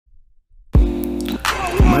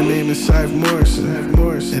My name is Saif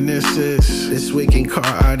Morrison, and this is This Week in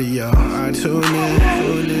Car Audio. Tune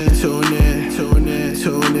in, tune in, tune in,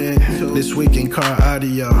 tune in. This Week in Car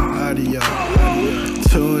Audio.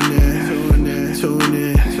 Tune in, tune in, tune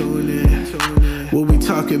in. We'll be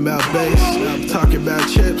talking about bass, talking about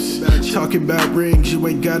chips, talking about rings. You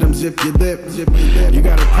ain't got them, zip your lip. You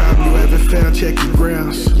got a problem, you haven't found, check your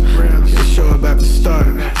grounds. The show about to start.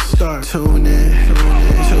 Tune in,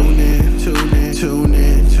 tune in, tune in, tune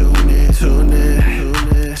in, tune in, tune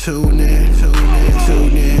in, tune in, tune in,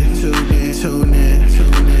 tune in, tune in,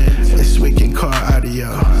 tune in. This Week in Car Audio.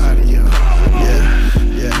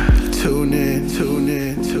 Yeah. Tune in.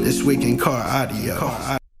 This Week in Car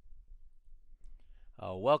Audio.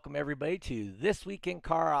 Welcome everybody to This Week in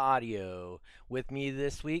Car Audio. With me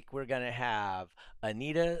this week, we're gonna have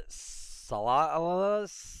Anita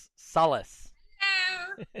Salas. Hello.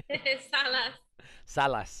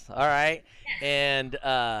 Salas. All right. Yes. And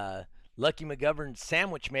Lucky McGovern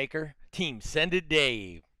Sandwich Maker. Team Send It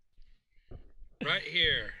Dave. Right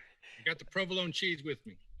here. I got the provolone cheese with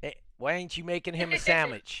me. Hey, why ain't you making him a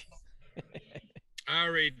sandwich? I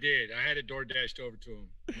already did. I had it door dashed over to him.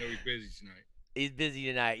 I know he's busy tonight. He's busy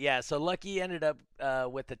tonight. Yeah, so Lucky ended up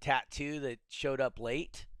with a tattoo that showed up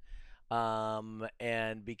late.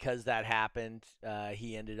 And because that happened,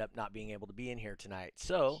 he ended up not being able to be in here tonight.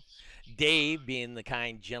 So Dave, being the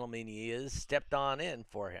kind gentleman he is, stepped on in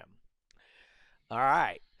for him. All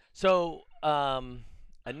right. So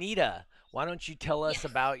Anita, why don't you tell us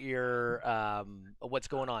about your what's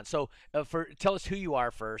going on? So tell us who you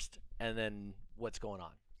are first, and then what's going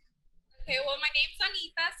on. Okay, well, my name's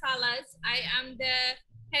Anita Salas. I am the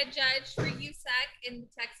head judge for USAC in the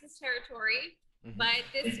Texas territory. Mm-hmm. But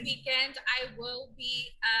this weekend, I will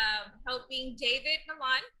be helping David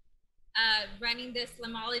Milan running the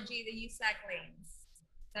Slamology, the USAC lanes.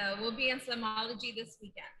 So we'll be in Slamology this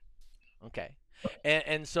weekend. Okay.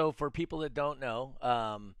 And so for people that don't know,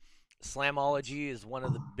 Slamology is one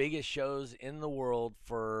of the biggest shows in the world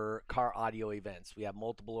for car audio events. We have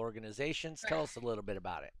multiple organizations. Tell us a little bit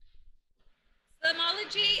about it.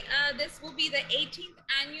 Slamology, this will be the 18th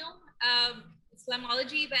annual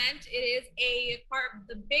Slamology event. It is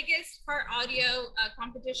the biggest car audio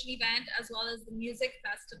competition event, as well as the music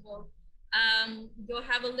festival. You'll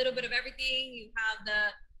have a little bit of everything. You have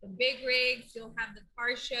the big rigs, you'll have the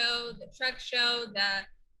car show, the truck show, the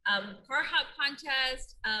car hop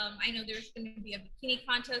contest. I know there's going to be a bikini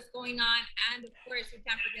contest going on, and of course we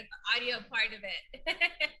can't forget the audio part of it.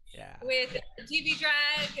 Yeah. With DB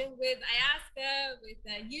Drag, with IASCA, with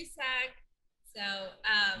USAC. So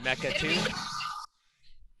Mecca too.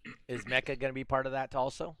 Is Mecca going to be part of that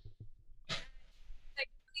also?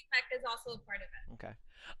 Mecca is also a part of it. Okay.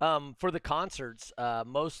 For the concerts, a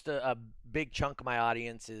big chunk of my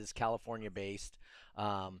audience is California based.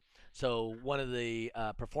 So one of the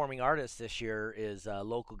performing artists this year is a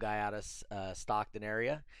local guy out of Stockton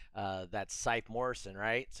area. That's Saif Morrison,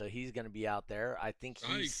 right? So he's going to be out there. I think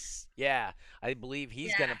I believe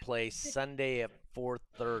he's going to play Sunday at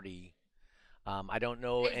 4:30. I don't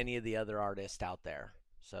know any of the other artists out there.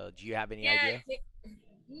 So do you have any idea?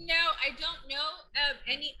 No, I don't know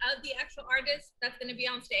any of the actual artists that's going to be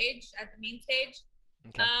on stage at the main stage.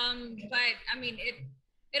 Okay. But I mean,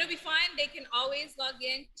 it'll be fun. They can always log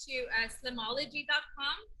in to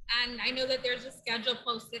slamology.com, and I know that there's a schedule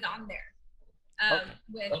posted on there.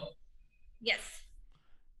 Yes.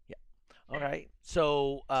 Yeah. All right.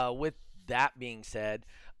 So with that being said,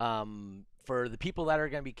 for the people that are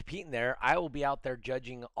going to be competing there, I will be out there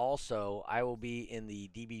judging also. I will be in the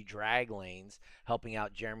DB Drag lanes, helping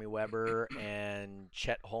out Jeremy Weber and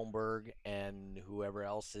Chet Holmberg and whoever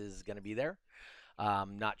else is going to be there.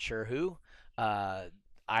 Not sure who. I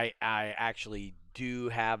actually do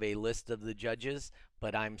have a list of the judges,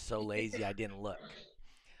 but I'm so lazy I didn't look.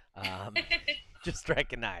 Just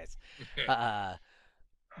recognize. But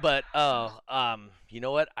you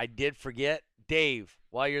know what? I did forget. Dave,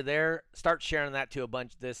 while you're there, start sharing that to a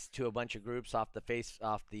bunch of groups off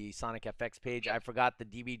the Sonic FX page. I forgot the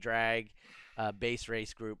DB Drag base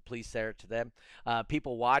race group. Please share it to them.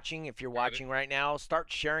 People watching, if you're watching right now, start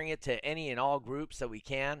sharing it to any and all groups that we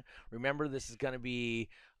can. Remember, this is going to be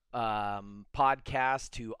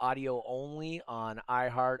podcast to audio only on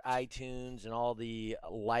iHeart, iTunes, and all the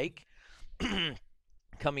like.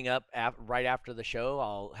 Coming up right after the show,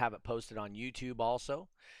 I'll have it posted on YouTube also.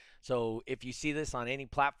 So if you see this on any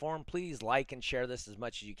platform, please like and share this as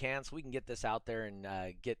much as you can so we can get this out there and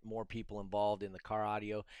get more people involved in the car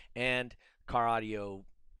audio and car audio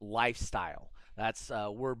lifestyle. That's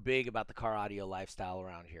we're big about the car audio lifestyle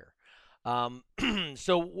around here.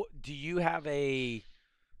 So do you have a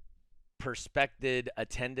prospected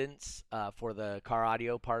attendance for the car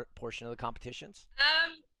audio portion of the competitions?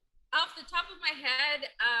 Off the top of my head,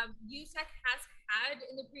 USAC has had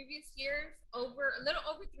in the previous years a little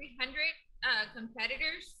over 300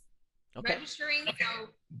 competitors registering. So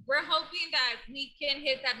we're hoping that we can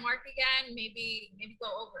hit that mark again, maybe go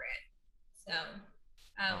over it. So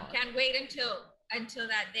can't wait until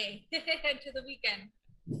that day, until the weekend.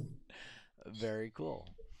 Very cool.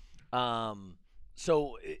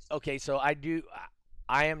 So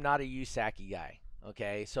I am not a USAC guy.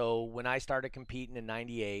 Okay, so when I started competing in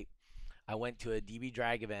 '98, I went to a DB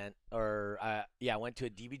drag event, I went to a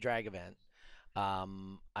DB drag event.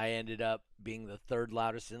 I ended up being the third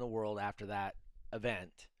loudest in the world after that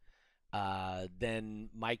event. Then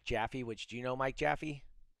Mike Jaffe, which, do you know Mike Jaffe?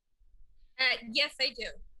 Yes, I do.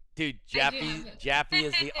 Dude, Jaffe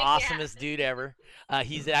is the awesomest dude ever.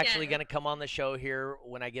 He's actually going to come on the show here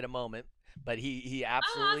when I get a moment. But he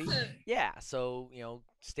absolutely, awesome. Yeah. So,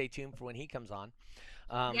 stay tuned for when he comes on.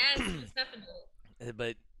 Yes, definitely.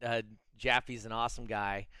 But Jaffe's an awesome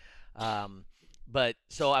guy. But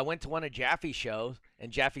so I went to one of Jaffe's shows,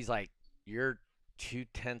 and Jaffe's like, "You're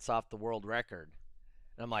 2/10 off the world record."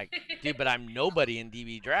 And I'm like, "Dude, but I'm nobody in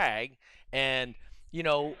DB drag." And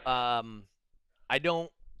I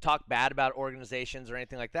don't talk bad about organizations or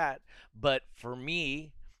anything like that. But for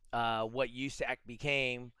me, what USAC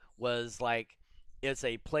became was like, it's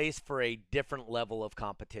a place for a different level of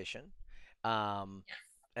competition. And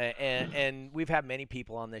we've had many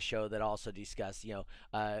people on this show that also discuss,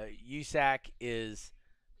 USAC is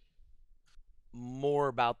more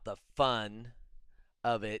about the fun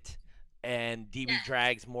of it, and DB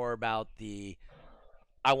drag's more about the,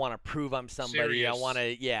 I want to prove I'm somebody. Serious. I want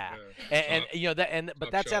to,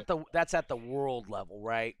 but that's at the world level,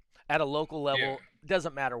 right? At a local level, it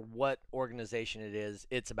doesn't matter what organization it is.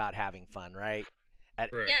 It's about having fun, right?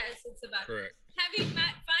 Yes, it's about having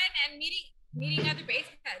fun and meeting other base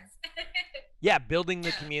heads. Yeah, building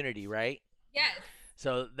the community, right? Yes.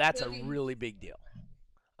 So that's a really big deal.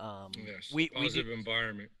 Yes, positive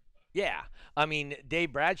environment. Yeah, I mean,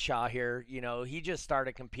 Dave Bradshaw here, he just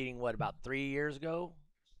started competing, about 3 years ago?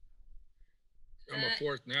 I'm a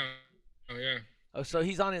fourth now. Oh, yeah. Oh, so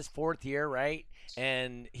he's on his 4th year, right?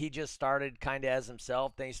 And he just started kind of as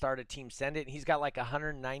himself. Then he started Team Send It, and he's got like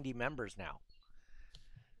 190 members now.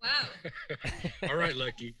 Wow. All right,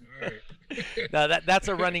 Lucky. All right. No, that's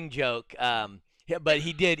a running joke. But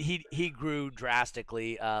he grew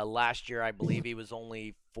drastically. Last year, I believe he was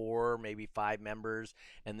only 4, maybe 5 members,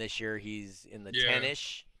 and this year he's in the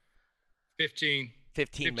 10-ish. 15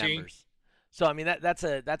 members. So I mean that's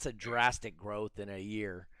a drastic growth in a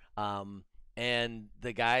year. And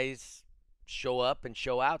the guys show up and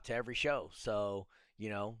show out to every show. So,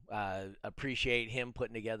 appreciate him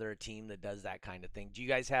putting together a team that does that kind of thing. Do you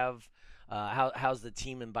guys have how's the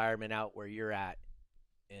team environment out where you're at?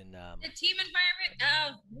 The team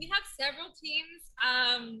environment, we have several teams.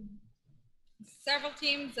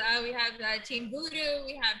 We have Team Voodoo,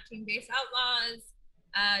 we have Team Base Outlaws,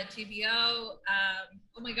 TBO.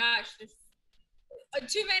 Oh my gosh, there's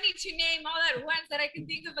too many to name all at once that I can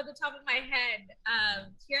think of at the top of my head.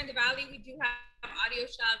 Here in the Valley, we do have Audio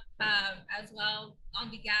Shop as well. On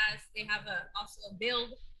the Gas, they have also a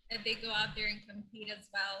build that they go out there and compete as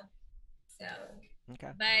well. So,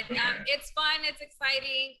 okay. But it's fun. It's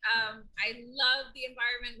exciting. I love the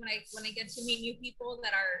environment when I get to meet new people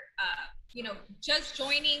that are, just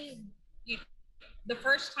joining the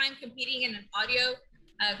first time competing in an audio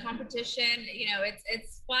competition.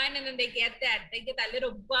 It's fun, and then they get that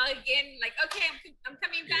little bug in, like, okay, I'm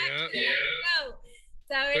coming back. Yeah.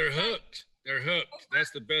 So They're hooked.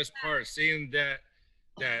 That's the best part, seeing that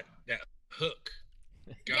hook.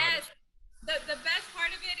 Yes. The best part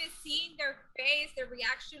of it is seeing their face, their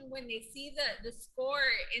reaction when they see the score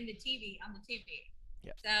on the TV.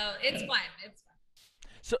 Yeah. So it's fun. It's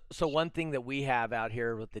fun. So one thing that we have out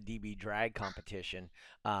here with the DB drag competition,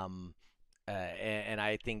 and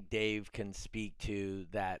I think Dave can speak to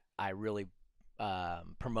that, I really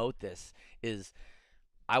promote this, is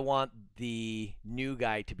I want the new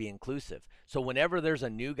guy to be inclusive. So whenever there's a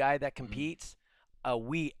new guy that competes,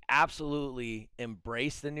 we absolutely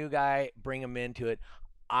embrace the new guy, bring him into it.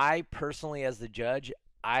 I personally, as the judge,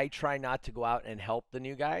 I try not to go out and help the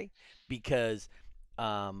new guy, because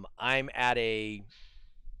I'm at a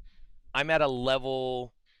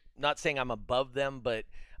level, not saying I'm above them, but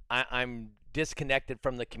I'm disconnected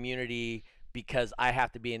from the community because I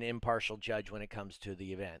have to be an impartial judge when it comes to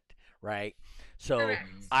the event, right? So Correct.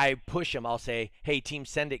 I push them. I'll say, hey, Team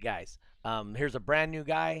Send It guys, here's a brand new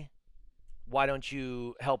guy. Why don't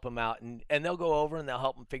you help him out? And they'll go over and they'll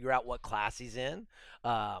help him figure out what class he's in.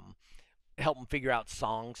 help them figure out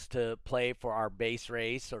songs to play for our base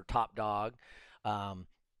race or top dog.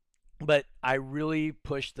 But I really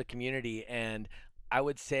pushed the community, and I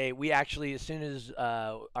would say we actually, as soon as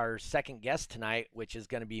our second guest tonight, which is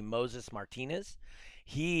going to be Moses Martinez,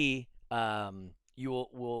 he you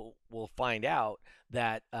will find out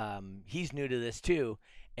that he's new to this too,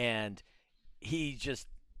 and he just,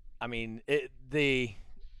 I mean, the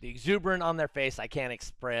exuberant on their face I can't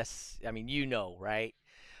express. I mean, right?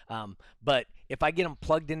 But if I get them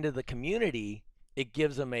plugged into the community, it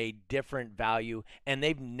gives them a different value, and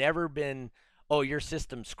they've never been, oh, your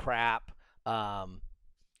system's crap.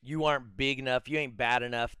 You aren't big enough. You ain't bad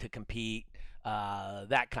enough to compete.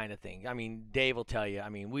 That kind of thing. I mean, Dave will tell you. I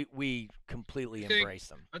mean, we completely embrace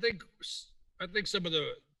them. I think some of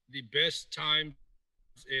the best times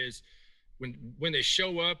is when they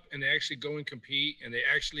show up and they actually go and compete and they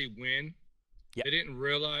actually win. Yep. They didn't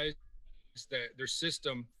realize that their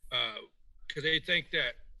system, because they think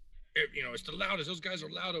that, it's the loudest. Those guys are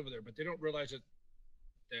loud over there, but they don't realize that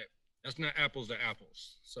that's not apples to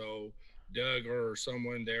apples. So Doug or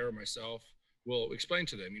someone there or myself will explain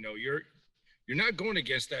to them, you're not going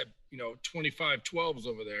against that, 25 12s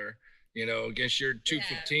over there, against your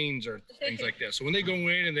 215s or things like that. So when they go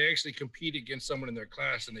in and they actually compete against someone in their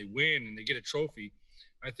class and they win and they get a trophy,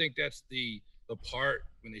 I think that's the part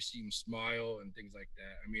when they see them smile and things like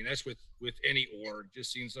that. I mean, that's with any org,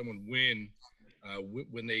 just seeing someone win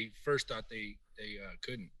when they first thought they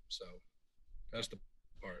couldn't. So that's the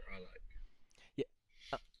part I like.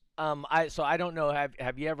 So I don't know.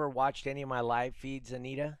 Have you ever watched any of my live feeds,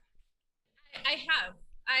 Anita? I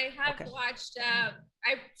have Okay. watched.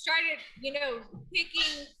 I started,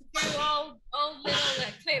 picking through all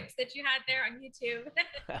little clips that you had there on YouTube.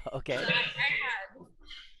 Okay. So I had.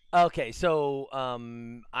 Okay, so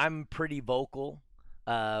I'm pretty vocal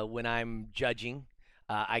when I'm judging.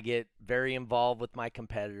 I get very involved with my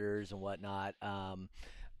competitors and whatnot.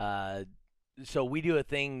 So we do a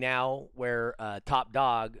thing now where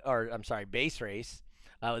Base Race.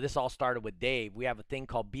 This all started with Dave. We have a thing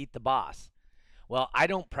called Beat the Boss. Well, I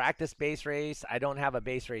don't practice base race. I don't have a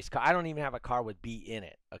base race car. I don't even have a car with beat in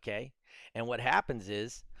it. Okay, and what happens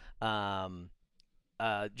is,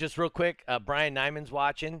 just real quick, Brian Nyman's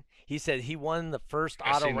watching. He said he won the first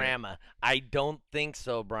Autorama. I don't think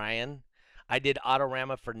so, Brian. I did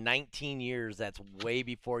Autorama for 19 years. That's way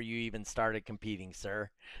before you even started competing, sir.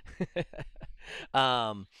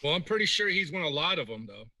 Well, I'm pretty sure he's won a lot of them,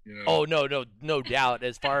 though. Oh, no doubt.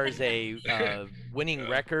 As far as a winning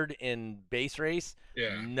record in base race,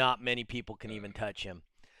 not many people can even touch him.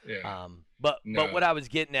 Yeah. But what I was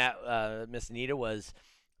getting at, Miss Anita, was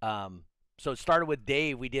so it started with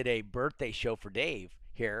Dave. We did a birthday show for Dave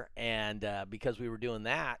here, and because we were doing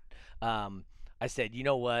that, I said, you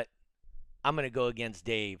know what? I'm going to go against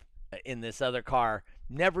Dave in this other car.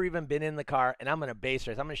 Never even been in the car, and I'm going to base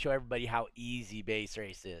race. I'm going to show everybody how easy base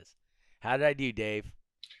race is. How did I do, Dave?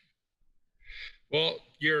 Well,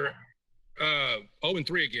 you're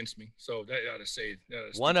 0-3 against me, so that ought to say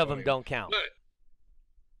one of them don't count.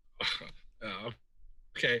 But,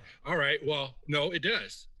 okay, all right. Well, no, it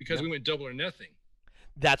does, because we went double or nothing.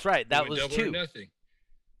 That's right. That was double 2. Or nothing.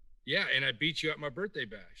 Yeah, and I beat you at my birthday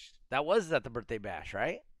bash. That was at the birthday bash,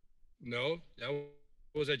 right? No, that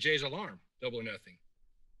was at Jay's Alarm, double or nothing.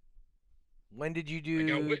 When did you do? I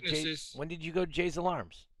got witnesses. When did you go to Jay's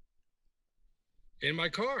Alarms? In my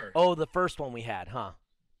car. Oh, the first one we had, huh?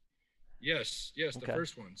 Yes, Okay. The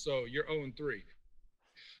first one. So you're 0-3.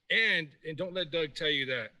 And don't let Doug tell you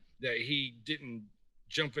that he didn't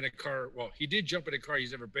jump in a car. Well, he did jump in a car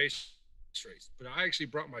he's ever base raced, but I actually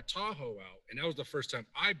brought my Tahoe out, and that was the first time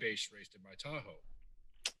I base raced in my Tahoe.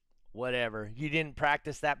 Whatever. You didn't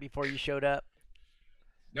practice that before you showed up?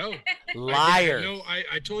 No. Liar. No,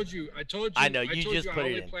 I told you. I know, you just put it I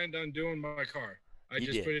only in. planned on doing my car. I You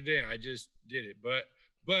just did. put it in. I just did it. But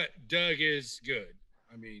Doug is good.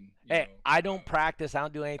 I mean, Hey, I don't practice. I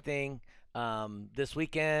don't do anything. This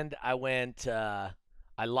weekend I went. I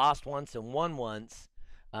lost once and won once,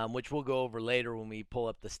 which we'll go over later when we pull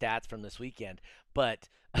up the stats from this weekend. But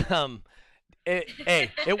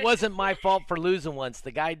it wasn't my fault for losing once.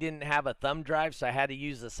 The guy didn't have a thumb drive, so I had to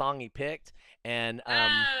use the song he picked. And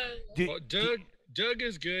well, Doug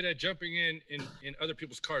is good at jumping in other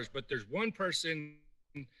people's cars, but there's one person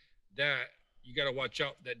that you got to watch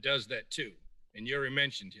out that does that too, and you already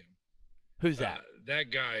mentioned him. Who's that?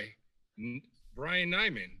 That guy, Brian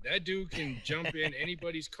Nyman. That dude can jump in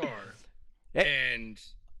anybody's car, and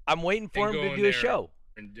I'm waiting for him to do a show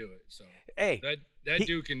and do it. So hey, that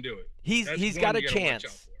dude can do it. He's got a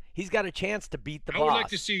chance. He's got a chance to beat the boss. I would like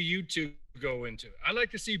to see you two go into it. I'd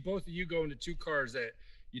like to see both of you go into two cars that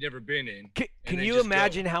you never been in. Can then you just go.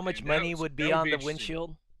 imagine how much And that money was- would that be on the interesting.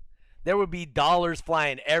 windshield? There would be dollars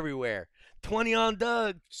flying everywhere. 20 on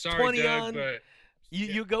Doug. Sorry, 20 Doug, on. but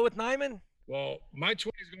You go with Nyman? well, my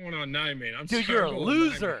 20 is going on 9, man. I'm Dude, sorry, you're I'm a going 9,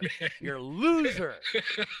 loser. man. You're a loser.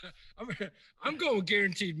 I'm going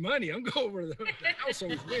guaranteed money. I'm going where the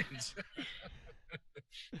household wins.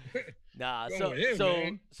 Nah, Go so with him, so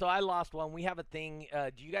man. so I lost one. We have a thing.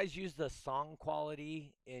 Do you guys use the song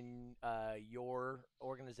quality in your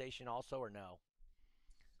organization also, or no?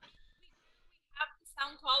 Have the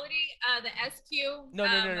sound quality, the SQ. No.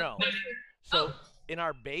 of course, So Oh. in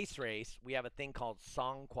our base race, we have a thing called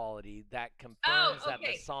song quality that confirms that the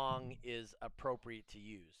okay. song is appropriate to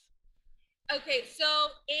use. Okay, so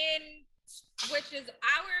which is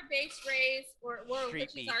our base race, Street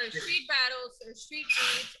which beat. is our street battles or street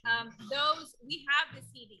beats. Those we have the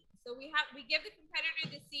CD, so we give the competitor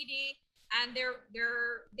the CD, and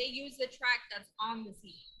they use the track that's on the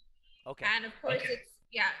CD. Okay. And of course,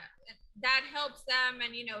 that helps them,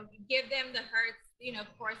 and give them the hertz.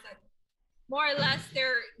 Of course, that more or less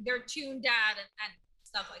they're tuned at and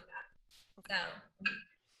stuff like that.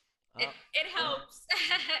 So it helps.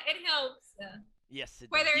 It helps. Yes,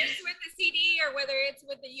 it Whether does. it's with the CD or whether it's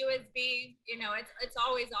with the USB, it's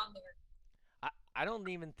always on there. I don't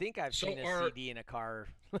even think I've So seen a are- CD in a car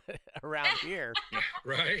around here.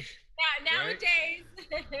 Right? Yeah, nowadays.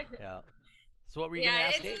 Yeah. So what were you gonna Yeah,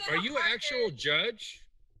 ask it's Dave? a little Are you an harder. actual judge?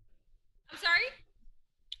 I'm sorry.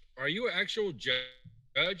 Are you an actual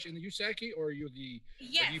judge in the USACI, or are you the?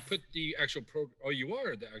 Yes. Have you put the actual pro? Oh, you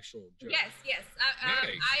are the actual judge. Yes.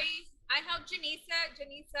 Nice. I helped Janisa.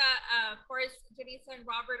 Of course, Janisa and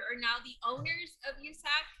Robert are now the owners of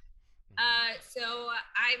USAC. So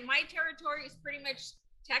my territory is pretty much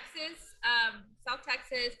Texas, South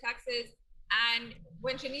Texas, and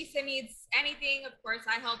when Janisa needs anything, of course,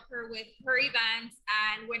 I help her with her events.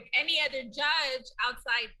 And when any other judge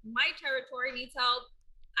outside my territory needs help,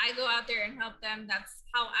 I go out there and help them. That's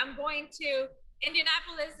how I'm going to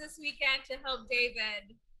Indianapolis this weekend to help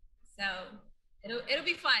David. So it'll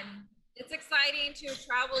be fun. It's exciting to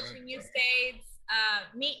travel to new states,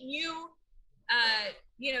 meet new,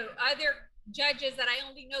 other judges that I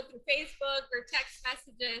only know through Facebook or text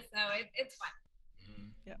messages. So it's fun.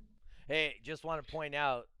 Hey, just want to point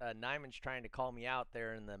out, Nyman's trying to call me out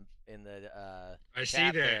there in the I see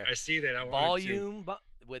chat that. there. I see that. I wanted to. Volume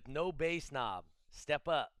with no bass knob. Step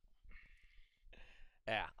up.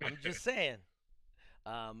 Yeah, I'm just saying.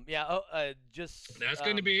 Just That's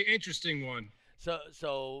going to be an interesting one.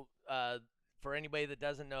 So for anybody that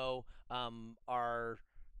doesn't know,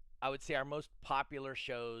 I would say our most popular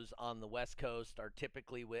shows on the West Coast are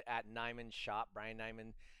typically at Nyman's shop. Brian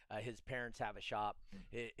Nyman, his parents have a shop.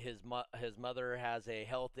 His mother has a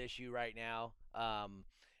health issue right now,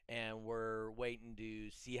 and we're waiting to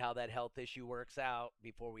see how that health issue works out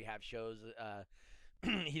before we have shows.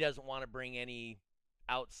 He doesn't want to bring any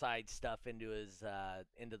outside stuff into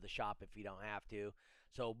the shop if he don't have to.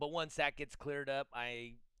 So, but once that gets cleared up,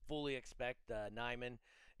 I fully expect Nyman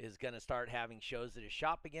is going to start having shows at his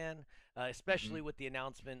shop again, especially with the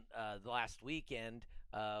announcement the last weekend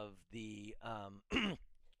of the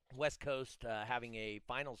West Coast having a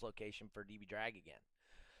finals location for DB Drag again.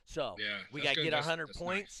 So we got to get 100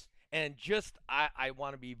 points. Nice. And just I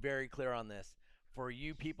want to be very clear on this. For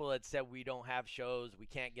you people that said we don't have shows, we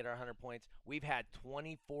can't get our 100 points, we've had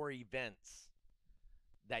 24 events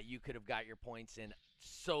that you could have got your points in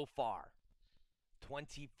so far.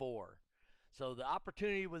 24. So the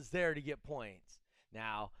opportunity was there to get points.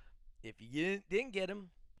 Now, if you didn't get them,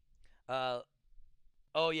 Brian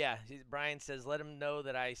says, let him know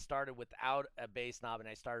that I started without a bass knob and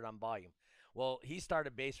I started on volume. Well, he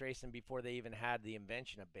started bass racing before they even had the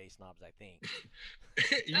invention of bass knobs, I think.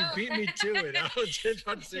 You beat me to it. I was just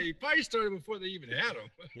about to say, you probably started before they even had them.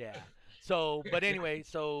 Yeah. So, but anyway,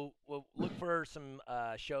 so we'll look for some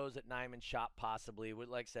shows at Nyman's shop possibly.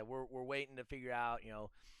 Like I said, we're waiting to figure out,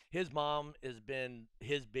 his mom has been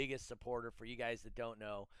his biggest supporter. For you guys that don't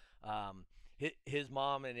know, his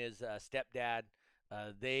mom and his stepdad,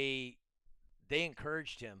 they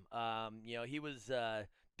encouraged him. He was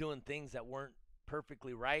doing things that weren't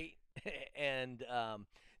perfectly right, and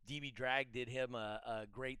DB Drag did him a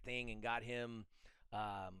great thing and got him,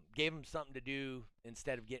 gave him something to do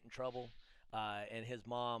instead of getting in trouble. And his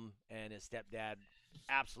mom and his stepdad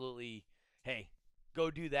absolutely, hey, go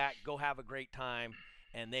do that, go have a great time.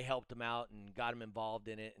 And they helped him out and got him involved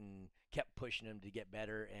in it and kept pushing him to get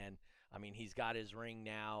better. And I mean, he's got his ring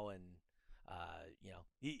now, and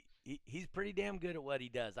he's pretty damn good at what he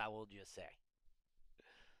does, I will just say.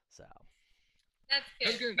 So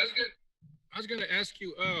that's good. I was gonna ask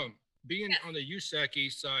you, being Yes. on the USAC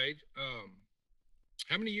side,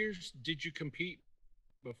 how many years did you compete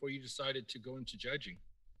before you decided to go into judging?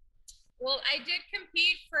 Well, I did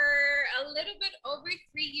compete for a little bit over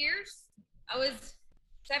 3 years. I was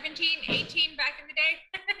 17, 18 back in the day.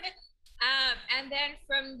 And then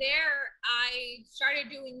from there, I started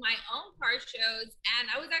doing my own car shows, and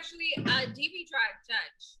I was actually a DB Drive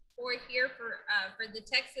judge for here for the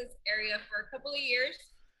Texas area for a couple of years.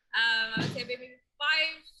 I would say maybe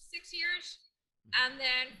 5, 6 years, and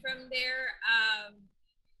then from there,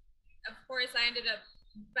 of course, I ended up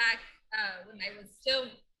back when I was still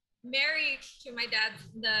married to my dad's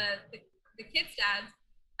the kids' dad.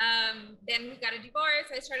 Then we got a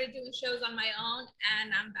divorce. I started doing shows on my own,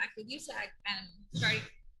 and I'm back with USAC and starting.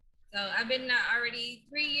 So I've been already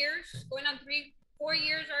 3 years, going on 4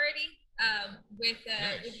 years already with.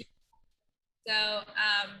 Nice. So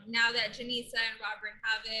now that Janisa and Robert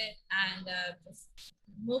have it, and just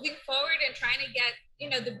moving forward and trying to get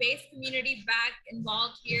the bass community back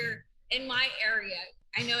involved here in my area.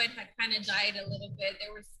 I know it had kind of died a little bit.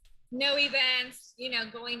 There was no events,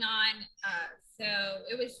 going on. So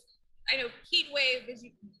it was. I know Heat Wave is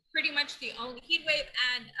pretty much the only Heat Wave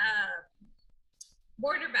and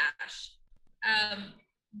Border Bash.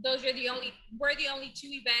 Those are were the only two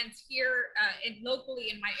events here locally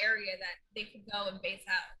in my area that they could go and base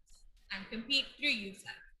out and compete through USAC.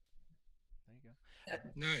 There you go.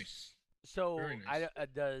 Nice. So, Very nice.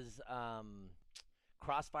 does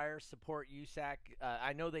Crossfire support USAC?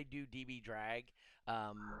 I know they do DB Drag,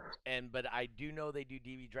 but I do know they do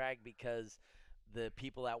DB Drag because the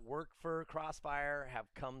people that work for Crossfire have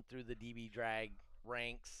come through the DB Drag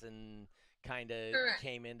ranks and kind of Correct.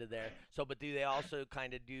 came into there. So, but do they also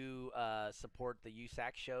kind of do support the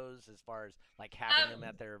USAC shows as far as like having them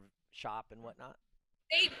at their shop and whatnot?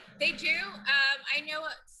 They do. I know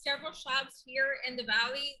several shops here in the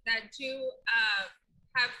valley that do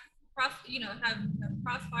have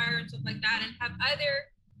Crossfire and stuff like that, and have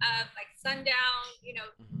other like Sundown.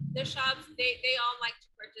 The shops they all like to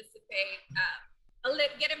participate.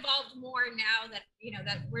 Get involved more now that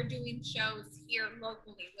that we're doing shows here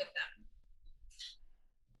locally with them.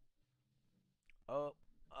 Oh,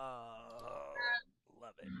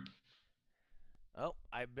 love it. Oh,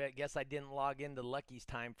 guess I didn't log into Lucky's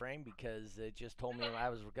time frame because it just told me I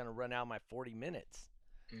was going to run out my 40 minutes.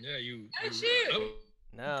 Yeah, you shoot.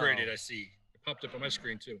 No. upgraded. I see. It popped up on my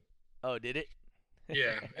screen too. Oh, did it?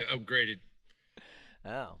 Yeah, it upgraded.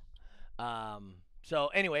 Oh. So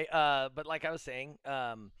anyway, but like I was saying,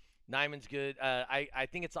 Nyman's good. I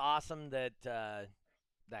think it's awesome that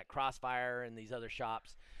that Crossfire and these other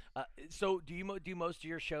shops. So do you do most of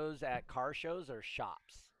your shows at car shows or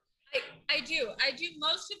shops? I do. I do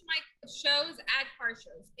most of my shows at car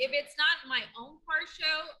shows. If it's not my own car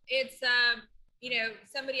show, it's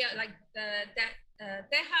somebody like the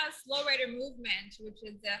Texas Lowrider Movement, which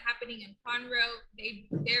is happening in Conroe.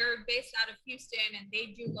 They're based out of Houston, and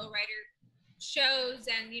they do lowrider shows,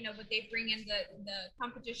 and but they bring in the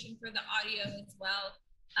competition for the audio as well.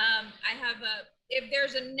 I have if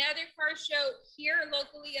there's another car show here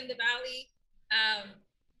locally in the valley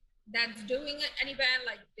that's doing an event,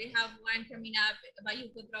 like they have one coming up about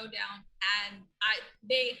Bayuco Throwdown, and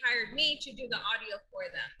they hired me to do the audio for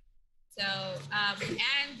them. So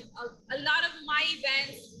and a lot of my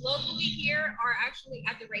events locally here are actually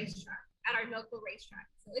at the racetrack, at our local racetrack.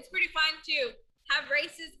 So it's pretty fun to have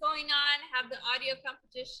races going on, have the audio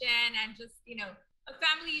competition, and just a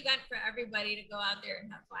family event for everybody to go out there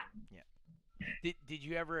and have fun. Yeah. Did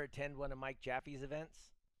you ever attend one of Mike Jaffe's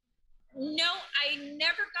events? No, I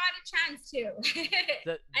never got a chance to.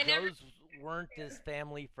 Those weren't as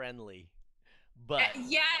family friendly, but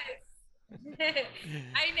yes,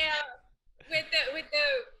 I know. With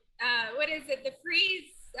the what is it? The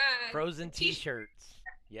frozen T-shirts.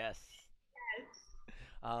 Yes.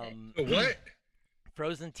 What?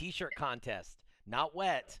 Frozen T-shirt contest. Not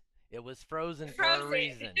wet. It was frozen for a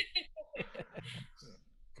reason.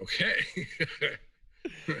 Okay.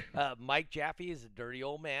 Mike Jaffe is a dirty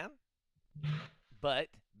old man, but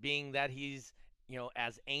being that he's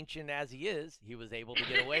as ancient as he is, he was able to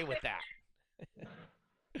get away with that.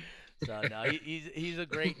 So no, he's a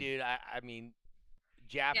great dude. I mean,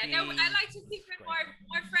 Jaffe. Yeah, no, I like to keep it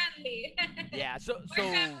more friendly. Yeah, more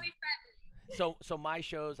family friendly. So my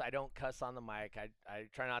shows, I don't cuss on the mic. I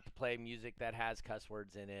try not to play music that has cuss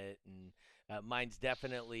words in it, and mine's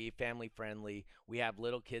definitely family friendly. We have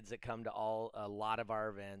little kids that come to a lot of our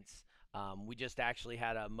events. We just actually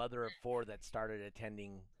had a mother of 4 that started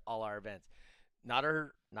attending all our events. Not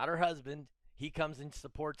her husband. He comes and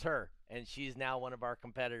supports her, and she's now one of our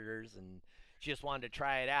competitors, and she just wanted to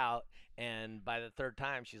try it out. And by the third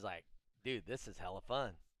time, she's like, dude, this is hella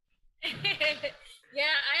fun. Yeah,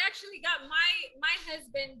 I actually got my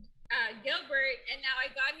husband Gilbert, and now I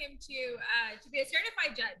got him to be a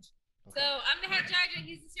certified judge. Okay. So I'm the head judge, and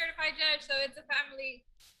he's the certified judge. So it's a family,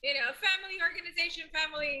 a family organization,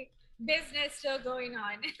 family business still going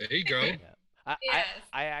on. There you go. Yeah. Yes.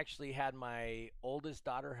 I actually had my oldest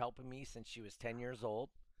daughter helping me since she was 10 years old.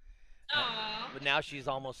 Aw. But now she's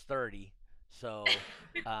almost 30. So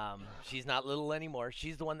she's not little anymore.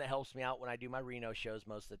 She's the one that helps me out when I do my Reno shows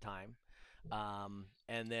most of the time.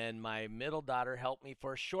 And then my middle daughter helped me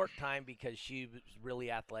for a short time because she was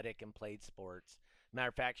really athletic and played sports. Matter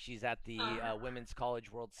of fact, she's at the Women's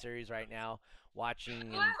College World Series right now, watching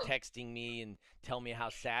and Wow. texting me and tell me how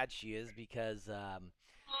sad she is because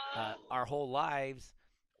our whole lives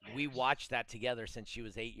we watched that together since she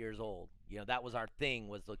was 8 years old. That was our thing,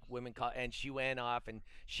 was the and she went off and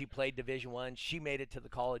she played Division I. She made it to the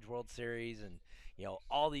College World Series, and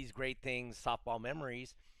all these great things, softball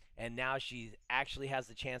memories. And now she actually has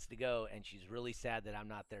the chance to go, and she's really sad that I'm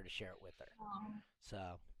not there to share it with her.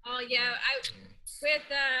 So. Oh yeah,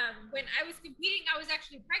 when I was competing, I was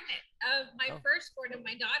actually pregnant of my firstborn of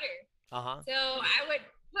my daughter. So I would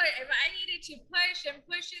put, if I needed to push in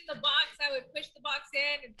the box, I would push the box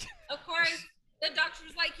in. And of course, the doctor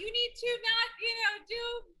was like, "You need to not, do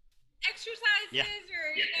exercises,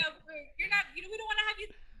 or you're not, we don't want to have you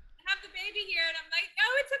have the baby here." And I'm like, "No,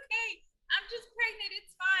 it's okay. I'm just pregnant.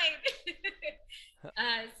 It's fine." It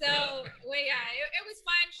was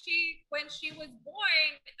fun. When she was born,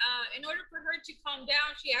 in order for her to calm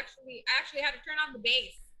down, I actually had to turn on the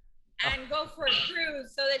bass and go for a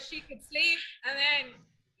cruise so that she could sleep, and then,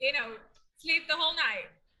 sleep the whole night.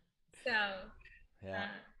 So,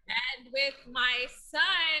 and with my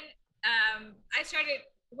son,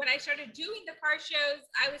 when I started doing the car shows,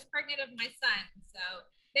 I was pregnant of my son. So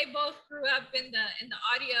they both grew up in the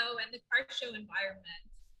audio and the car show environment.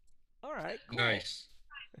 All right. Cool. Nice.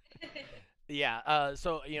 Yeah.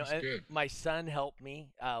 So Good. my son helped me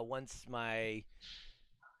once my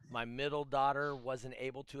middle daughter wasn't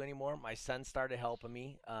able to anymore. My son started helping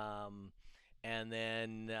me, and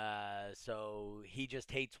then so he just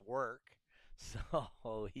hates work,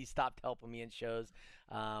 so he stopped helping me in shows.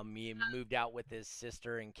 He moved out with his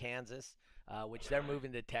sister in Kansas, which they're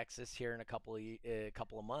moving to Texas here in a couple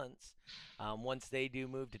of months. Once they do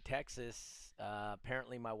move to Texas,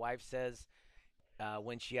 apparently my wife says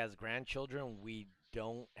when she has grandchildren, we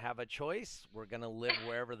don't have a choice. We're gonna live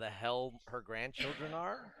wherever the hell her grandchildren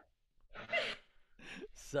are.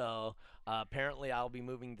 So apparently I'll be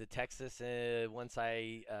moving to Texas once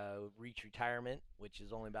I reach retirement, which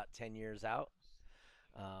is only about 10 years out.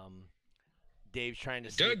 Dave's trying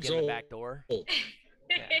to sneak in the back door.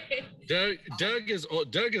 Yeah. Doug is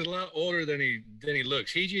a lot older than he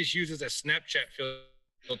looks. He just uses a Snapchat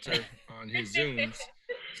filter on his Zooms,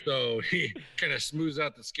 so he kind of smooths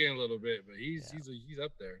out the skin a little bit. But he's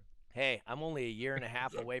up there. Hey, I'm only a year and a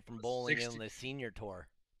half away from bowling in the senior tour.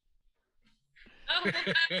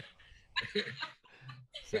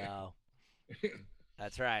 So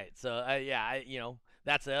that's right. So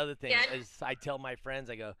that's the other thing is I tell my friends,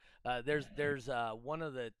 I go, there's one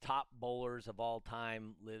of the top bowlers of all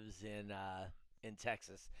time lives in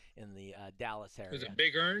Texas, in the Dallas area. Is it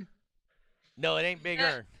Big Earn? No, it ain't Big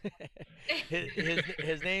Earn.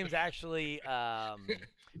 his name's actually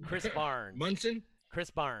Chris Barnes. Munson?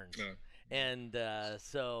 Chris Barnes. No. And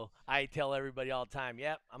so I tell everybody all the time,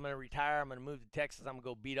 yep, I'm going to retire. I'm going to move to Texas. I'm going to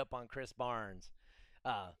go beat up on Chris Barnes.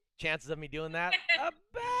 Chances of me doing that? About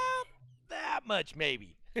that much,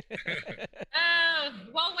 maybe.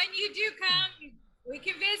 Well, when you do come, we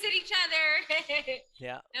can visit each other.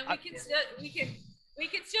 Yeah. And we can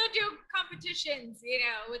still do competitions,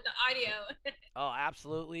 with the audio. Oh,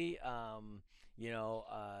 absolutely.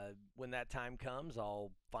 When that time comes,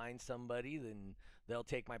 I'll find somebody, then they'll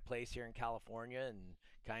take my place here in California and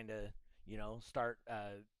kind of, start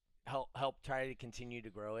help try to continue to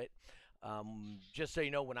grow it. Just so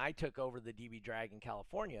you know, when I took over the DB Drag in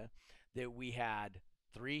California, that we had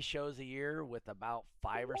 3 shows a year with about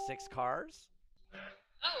 5 or 6 cars.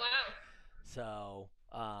 Oh wow! So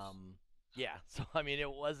yeah, so I mean,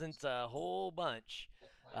 it wasn't a whole bunch.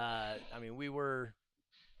 We were.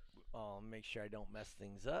 I'll make sure I don't mess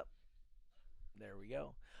things up. There we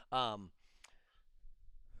go.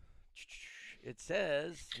 It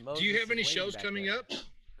says. Do you have any shows coming up?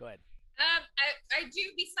 Go ahead. I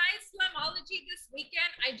do. Besides Slamology this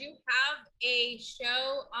weekend, I do have a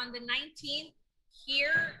show on the 19th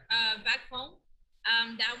here, back home.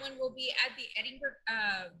 That one will be at the Edinburgh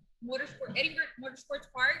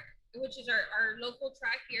Motorsports Park, which is our local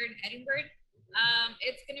track here in Edinburgh.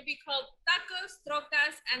 It's gonna be called Tacos,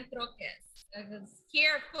 Trocas, and Troques. Because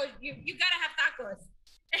here, of course, you gotta have tacos.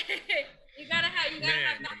 you gotta have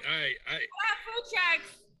Man, tacos. I Have food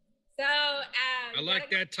trucks. So I like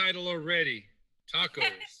that title already. Tacos.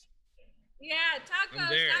 Yeah, tacos. I'm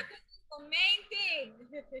there. Tacos is the main thing.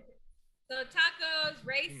 So tacos,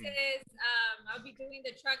 races. I'll be doing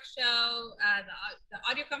the truck show, the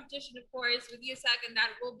audio competition, of course, with USAC, and that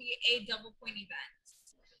will be a double point event.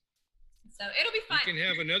 So it'll be fun. You can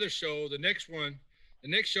have another show. The next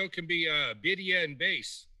show can be Birria and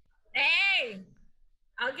Bass. Hey,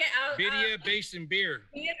 Birria, Bass, and Beer.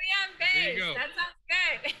 Birria and Bass. There you go. That sounds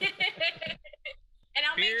good. And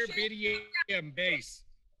I'll Beer, make sure. Birria, and Bass.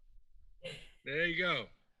 There you go.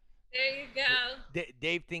 There you go.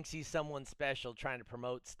 Dave thinks he's someone special trying to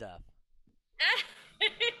promote stuff.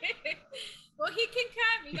 Well, he can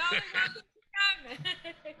come. Y'all are welcome to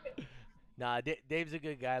come. Nah, Dave's a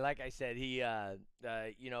good guy. Like I said, he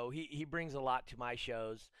brings a lot to my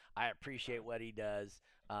shows. I appreciate what he does.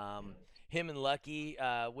 Him and Lucky,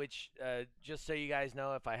 which just so you guys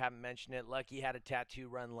know, if I haven't mentioned it, Lucky had a tattoo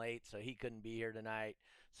run late, so he couldn't be here tonight.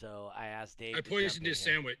 So I asked Dave. I poisoned his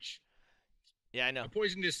sandwich. Yeah, I know. I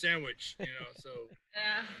poisoned his sandwich, so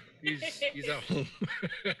Yeah. he's at home,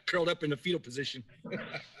 curled up in the fetal position.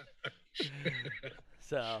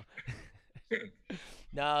 So,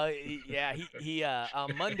 no, he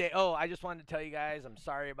on Monday. Oh, I just wanted to tell you guys, I'm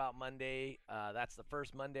sorry about Monday. That's the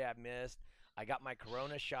first Monday I've missed. I got my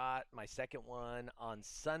corona shot, my second one on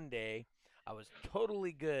Sunday. I was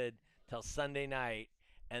totally good till Sunday night,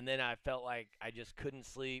 and then I felt like I just couldn't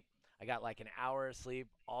sleep. I got like an hour of sleep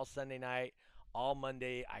all Sunday night. All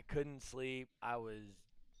Monday, I couldn't sleep. I was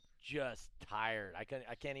just tired. I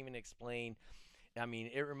can't even explain. I mean,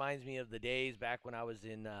 it reminds me of the days back when I was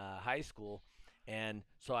in high school. And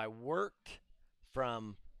so I worked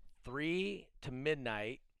from 3 to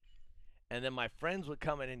midnight. And then my friends would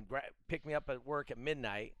come in and pick me up at work at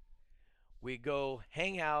midnight. We'd go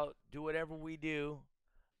hang out, do whatever we do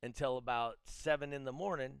until about 7 in the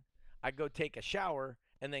morning. I'd go take a shower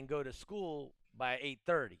and then go to school by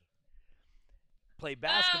 8:30. Play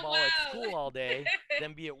basketball at school all day,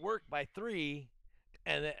 then be at work by 3,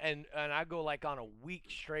 and I go like on a week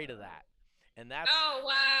straight of that, and that's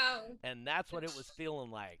and that's what it was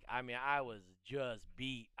feeling like. I mean, I was just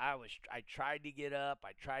beat. I tried to get up,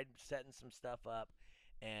 I tried setting some stuff up,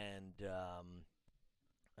 and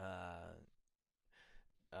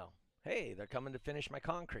hey, they're coming to finish my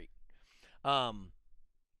concrete.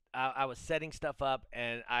 I was setting stuff up,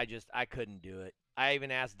 and I couldn't do it. I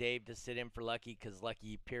even asked Dave to sit in for Lucky because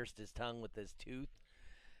Lucky pierced his tongue with his tooth.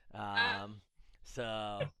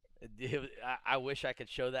 So I wish I could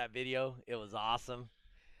show that video. It was awesome.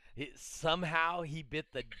 Somehow he bit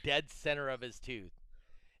the dead center of his tooth.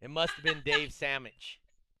 It must have been Dave's sandwich.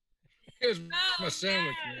 It was my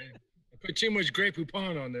sandwich, man. I put too much Grey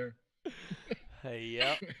Poupon on there.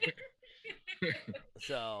 Yep.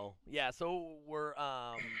 So yeah, so we're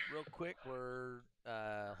real quick. We're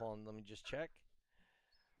hold on, let me just check.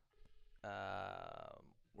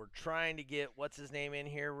 We're trying to get what's his name in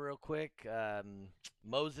here real quick,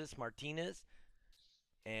 Moses Martinez,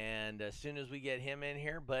 and as soon as we get him in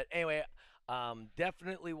here. But anyway,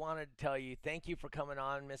 definitely wanted to tell you thank you for coming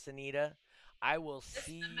on, Miss Anita. I will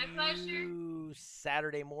see you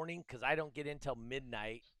Saturday morning because I don't get in till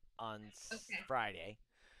midnight on Friday,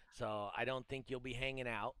 so I don't think you'll be hanging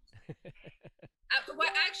out.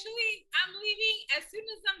 Well, actually, I'm leaving as soon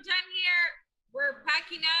as I'm done here. We're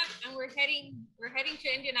packing up and we're heading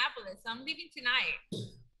to Indianapolis. So I'm leaving tonight.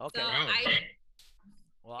 Okay. So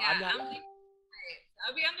well, yeah, I'm not. I'm leaving tonight.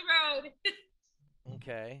 I'll be on the road.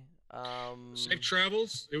 Okay. Safe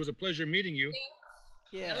travels. It was a pleasure meeting you.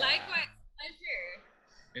 Yeah. Likewise, pleasure.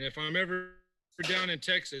 And if I'm ever down in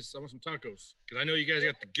Texas, I want some tacos because I know you guys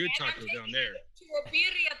got the good tacos down there. To a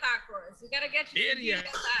birria tacos. We gotta get you some birria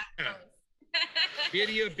tacos.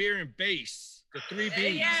 Birria, beer, and bass. The 3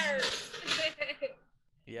 B's. Yes.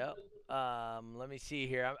 Yep. Let me see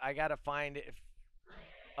here. I gotta find it.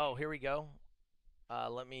 Oh, here we go.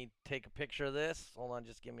 Let me take a picture of this. Hold on,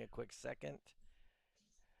 just give me a quick second.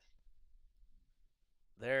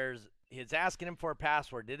 It's asking him for a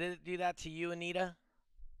password. Did it do that to you, Anita?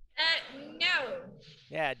 No.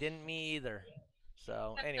 Yeah, it didn't me either.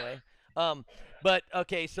 So anyway, but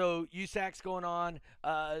okay, so USAC's going on.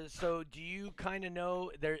 So do you kind of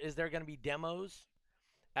know is there going to be demos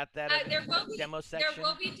at that demo section? There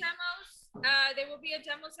will be demos. There will be a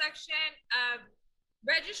demo section.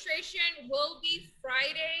 Registration will be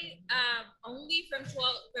Friday, only from 2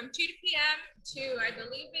 p.m. to I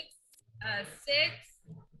believe it's 6.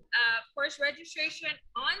 Of course, registration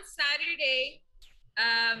on Saturday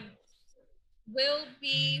will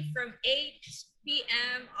be from 8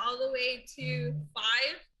 p.m. all the way to 5.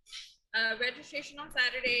 Registration on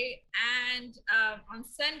Saturday, and on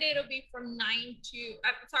Sunday it'll be from 9 to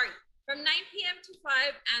from 9 p.m. to 5,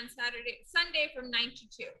 and Sunday from 9 to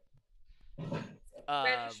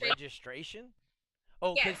 2. Registration?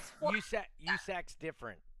 Oh, because yes, USAC's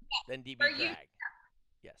different than DB for Drag.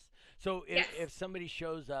 Yes. So if somebody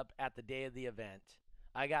shows up at the day of the event,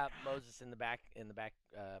 I got Moses in the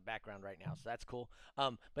background right now, so that's cool.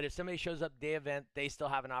 But if somebody shows up day event, they still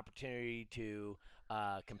have an opportunity to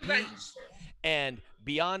compete. And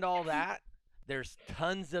beyond all that, there's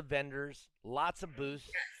tons of vendors, lots of booths,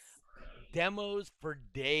 demos for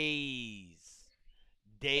days,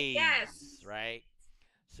 right?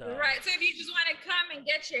 So if you just want to come and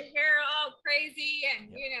get your hair all crazy and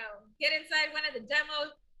get inside one of the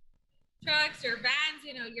demo trucks or vans,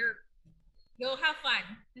 you'll have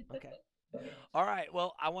fun. Okay. All right.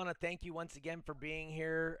 Well, I want to thank you once again for being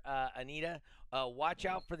here, Anita. Watch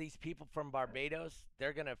out for these people from Barbados.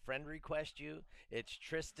 They're going to friend request you. It's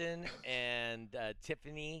Tristan and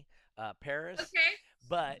Tiffany Paris. Okay.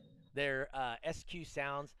 But they're SQ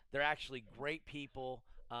Sounds. They're actually great people,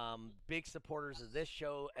 big supporters of this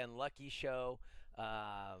show and Lucky Show.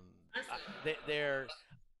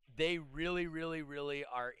 They really, really, really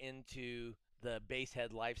are into the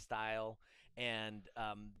basshead lifestyle, and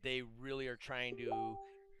they really are trying to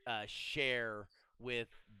share with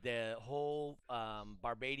the whole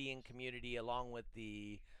Barbadian community, along with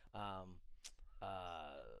the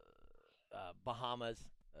Bahamas.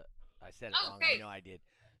 I said it wrong. Okay. I know I did.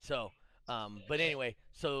 So, but anyway,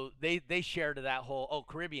 so they share to that whole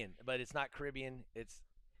Caribbean, but it's not Caribbean. It's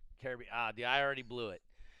Caribbean. I already blew it.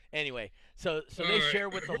 Anyway, so they share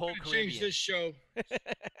with the whole Caribbean. Change this show.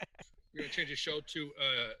 We're gonna change the show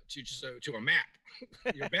to a map.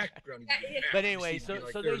 Your background. Map. But anyway, so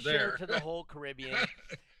they share to the whole Caribbean,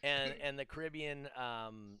 and the Caribbean,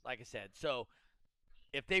 like I said. So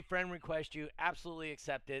if they friend request you, absolutely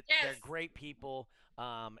accept it. Yes. They're great people,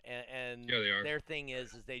 and Yeah, they are. their thing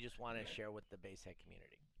is they just want to share with the basshead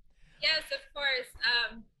community. Yes, of course.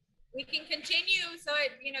 We can continue. So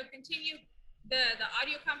continue the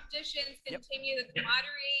audio competitions, continue the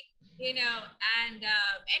camaraderie, and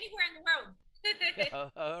anywhere in the world.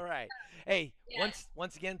 All right. Hey,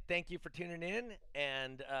 once again, thank you for tuning in.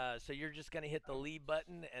 And so you're just going to hit the leave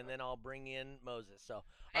button, and then I'll bring in Moses. So,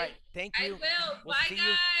 all right, thank you. I will. We'll Bye, see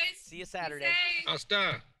guys. See you Saturday.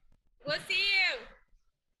 Hasta. We'll see you.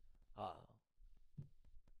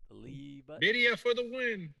 The leave button. Video for the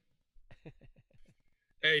win.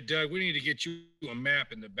 Hey, Doug, we need to get you a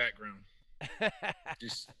map in the background.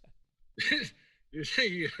 Just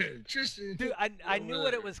Dude, I knew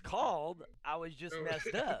what it was called. I was just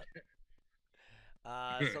messed up.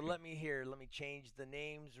 So let me change the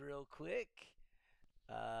names real quick.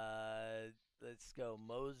 Let's go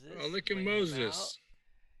Moses. Oh, look at Moses.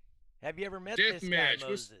 Have you ever met Death this match. guy,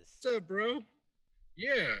 Moses? What's up, bro?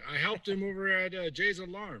 Yeah, I helped him over at Jay's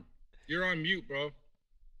Alarm. You're on mute, bro.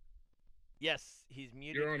 Yes, he's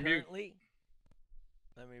muted You're on currently. mute.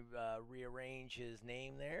 Let me rearrange his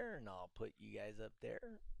name there, and I'll put you guys up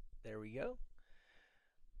there. There we go.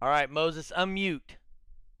 All right, Moses, unmute.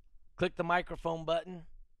 Click the microphone button.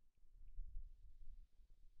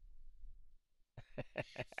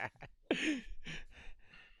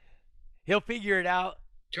 He'll figure it out.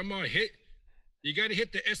 Come on, you got to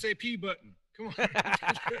hit the SAP button. Come on.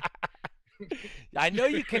 I know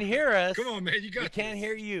you can hear us. Come on, man. You got We can't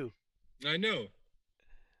hear you. I know.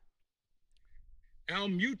 Al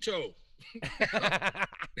Muto.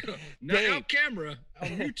 Not Dave. Al Camera. Al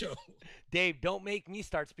Muto. Dave, don't make me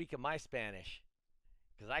start speaking my Spanish,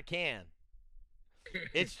 because I can.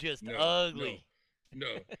 It's just ugly.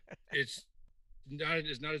 No, it's not.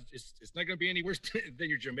 It's not. It's not going to be any worse than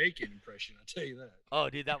your Jamaican impression. I'll tell you that. Oh,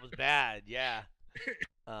 dude, that was bad. Yeah.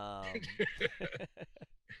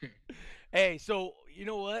 Hey, so you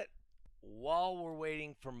know what? While we're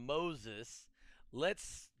waiting for Moses,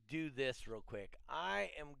 let's do this real quick.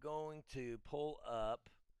 I am going to pull up.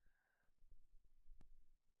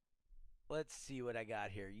 Let's see what I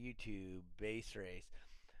got here. YouTube Bass Race.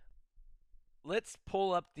 Let's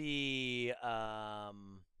pull up the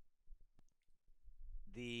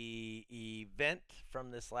event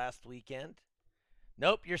from this last weekend.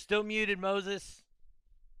 Nope, you're still muted, Moses.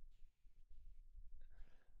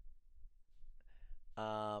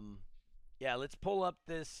 Yeah, let's pull up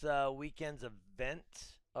this weekend's event.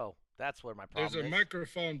 Oh, that's where my problem is. There's a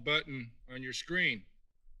microphone button on your screen.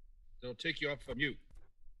 That'll take you off of mute.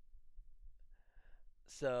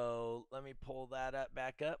 So let me pull that up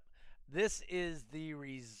back up. This is the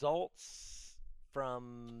results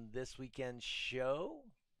from this weekend's show.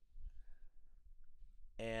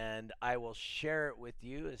 And I will share it with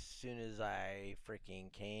you as soon as I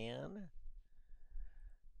freaking can.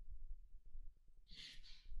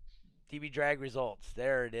 DB drag results.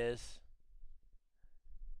 There it is.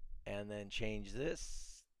 And then change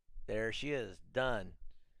this. There she is. Done.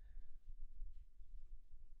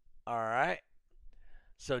 All right.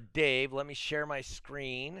 So, Dave, let me share my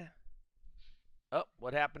screen. Oh,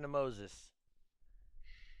 what happened to Moses?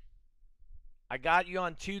 I got you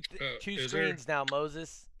on two screens now,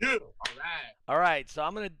 Moses. Yeah. All right. All right. So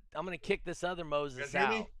I'm gonna kick this other Moses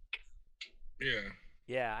out. Me? Yeah.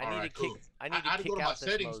 Yeah, I need to cool. kick. I need I had to to go kick to my out this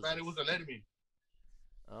settings, Moses. man. It wasn't letting me.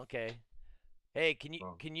 Okay. Hey, can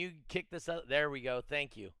you kick this out? There we go.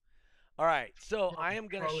 Thank you. All right. So I am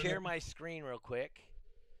gonna share my screen real quick.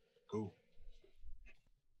 Cool.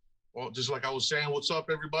 Well, just like I was saying, what's up,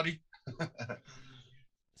 everybody?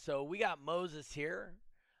 So we got Moses here.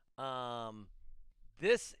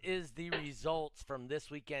 This is the results from this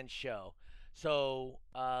weekend's show. So,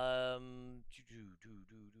 wow,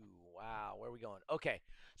 where are we going? Okay,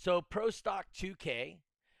 so Pro Stock 2K,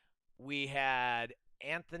 we had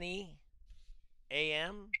Anthony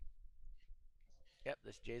AM. Yep,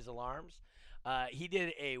 this Jay's Alarms. He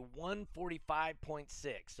did a 145.6,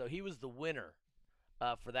 so he was the winner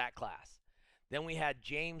for that class. Then we had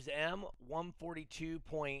James M,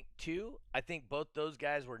 142.2. I think both those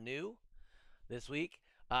guys were new this week.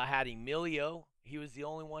 Had Emilio. He was the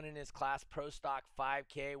only one in his class, Pro Stock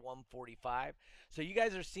 5K, 145. So you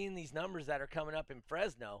guys are seeing these numbers that are coming up in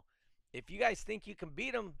Fresno. If you guys think you can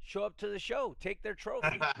beat them, show up to the show. Take their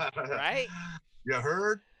trophy, right? You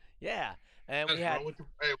heard? Yeah. And we had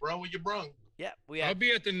run with your brung. Yeah, we had. I'll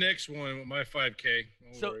be at the next one with my 5K.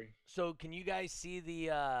 Don't worry. So can you guys see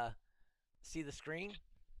the screen?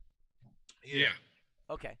 Yeah.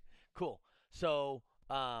 Okay, cool. So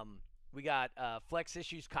we got Flex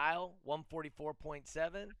Issues Kyle,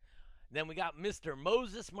 144.7. Then we got Mr.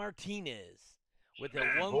 Moses Martinez with a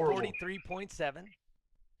 143.7.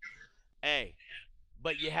 Hey,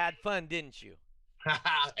 but you had fun, didn't you?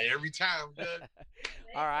 Every time, good.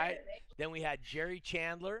 All right. Then we had Jerry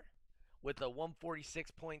Chandler with a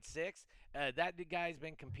 146.6. That guy's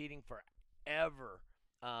been competing forever,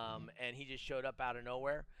 and he just showed up out of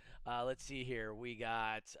nowhere. Let's see here. We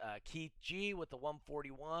got Keith G with the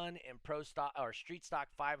 141 and Pro Stock or Street Stock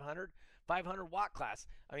 500 watt class.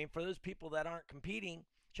 I mean, for those people that aren't competing,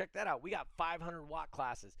 check that out. We got 500 watt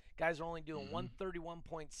classes. Guys are only doing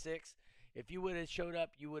 131.6. If you would have showed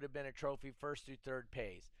up, you would have been a trophy. First through third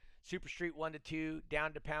pays. Super Street 1 to 2,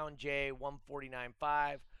 down to Pound J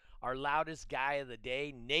 149.5. Our loudest guy of the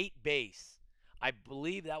day, Nate Bass. I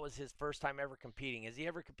believe that was his first time ever competing. Has he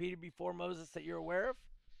ever competed before, Moses, that you're aware of?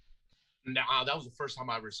 Nah, that was the first time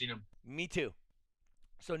I ever seen him. Me too.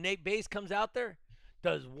 So Nate Bass comes out there,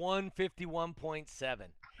 does 151.7,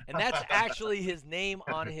 and that's actually his name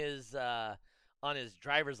on his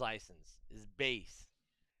driver's license. Is Bass.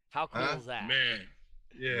 How cool is that? Man,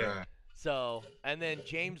 yeah. So, and then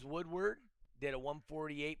James Woodward did a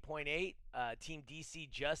 148.8. Team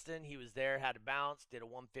DC Justin, he was there, had a bounce, did a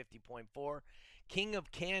 150.4. King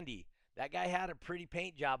of Candy, that guy had a pretty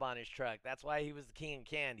paint job on his truck. That's why he was the king of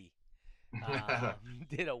candy.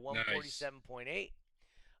 Did a 147.8,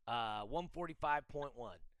 145.1.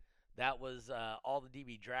 That was all the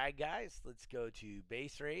DB drag guys. Let's go to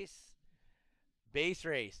base race. Base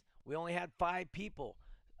race. We only had 5 people.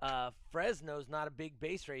 Fresno's not a big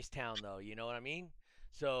base race town, though. You know what I mean?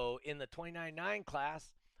 So in the 29.9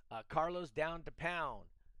 class, Carlos down to Pound.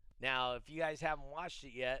 Now, if you guys haven't watched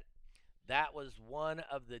it yet, that was one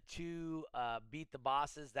of the 2 Beat the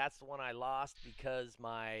Bosses. That's the one I lost because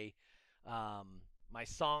my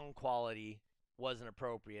song quality wasn't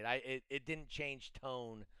appropriate. It didn't change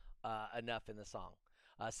tone enough in the song.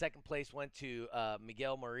 Second place went to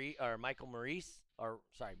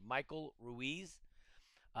Michael Ruiz.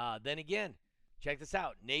 Then again, check this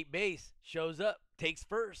out. Nate Bass shows up, takes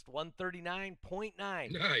first, 139.9.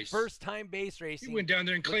 Nice. First time base racing. He went down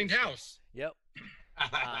there and cleaned house. Yep.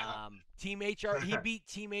 Team HR, he beat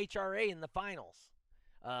Team HRA in the finals.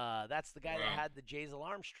 That's the guy that had the Jay's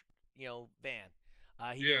Alarm, van.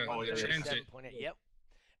 He did 137.8. Yep.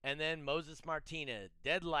 And then Moses Martinez,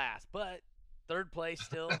 dead last, but third place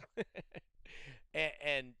still.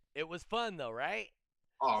 and it was fun though, right?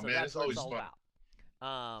 Oh so man, it's always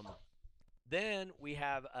fun. Then we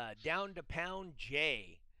have down to Pound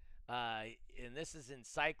J, and this is in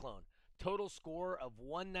Cyclone. Total score of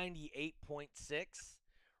 198.6.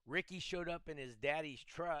 Ricky showed up in his daddy's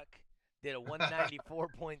truck. did a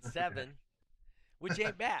 194.7, which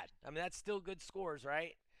ain't bad. I mean, that's still good scores,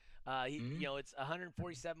 right? You know, it's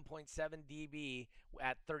 147.7 dB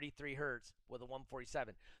at 33 hertz with a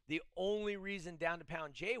 147. The only reason Down to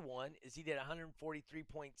Pound J won is he did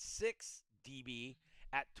 143.6 dB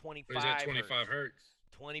at 25 He's at 25 hertz.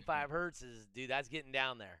 25 hertz is, dude, that's getting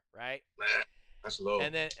down there, right? That's low.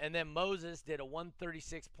 And then Moses did a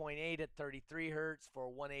 136.8 at 33 hertz for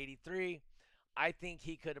 183. I think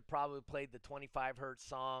he could have probably played the 25 hertz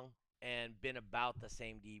song and been about the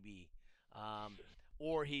same dB.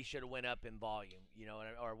 Or he should have went up in volume, you know,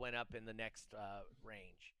 or went up in the next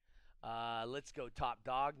range. Let's go Top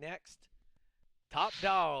Dog next. Top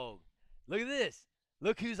Dog. Look at this.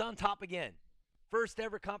 Look who's on top again. First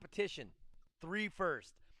ever competition. 3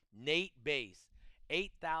 first. Nate Bass.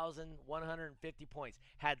 8,150 points.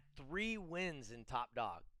 Had 3 wins in Top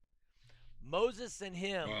Dog. Moses and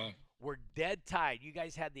him were dead tied. You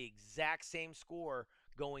guys had the exact same score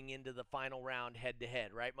going into the final round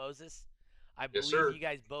head-to-head, right, Moses? I believe you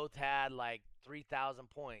guys both had like 3,000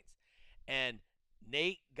 points. And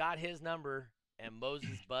Nate got his number, and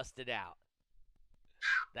Moses busted out.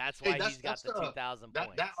 That's why he's got the 2,000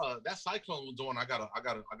 points. That Cyclone was the one I gotta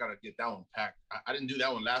get that one packed. I didn't do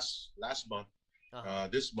that one last month.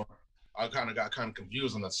 This month I got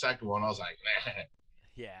confused on the second one. I was like, man.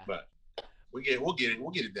 Yeah. But we'll get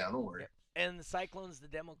it down. Don't worry. And the Cyclone's the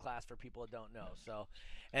demo class for people that don't know. So,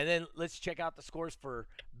 and then let's check out the scores for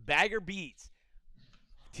Bagger Beats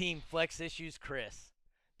Team Flex Issues. Chris,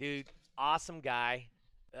 dude, awesome guy.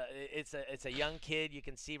 It's a young kid. You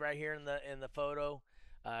can see right here in the photo.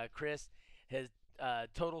 Chris, his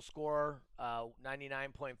total score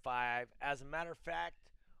 99.5. As a matter of fact,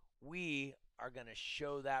 we are gonna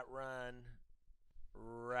show that run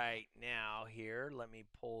right now here. Let me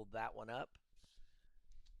pull that one up.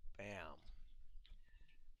 Bam.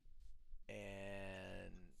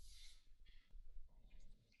 And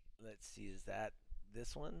let's see, is that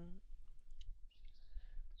this one?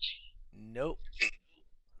 Nope.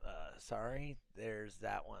 Sorry, there's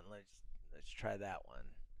that one. Let's try that one.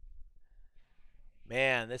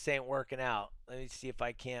 Man, this ain't working out. Let me see if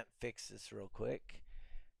I can't fix this real quick.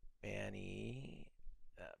 Manny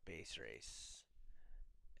base race.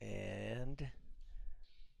 And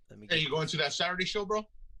let me. Hey, you going to that Saturday show, bro?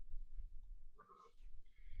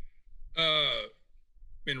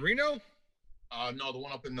 In Reno? No, the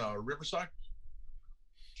one up in Riverside.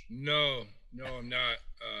 No, I'm not.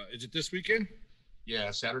 Is it this weekend?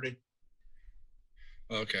 Yeah, Saturday.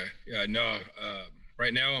 Okay. Yeah, no.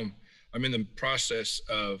 Right now I'm in the process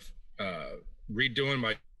of redoing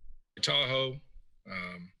my Tahoe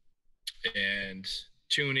and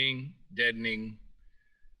tuning, deadening,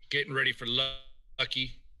 getting ready for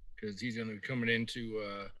Lucky because he's gonna be coming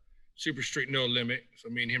into Super Street No Limit. So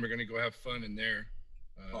me and him are gonna go have fun in there.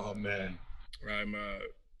 Oh man.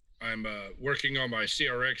 I'm working on my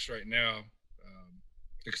CRX right now.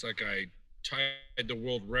 Looks like I tied the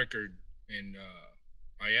world record in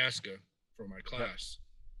Iasca for my class.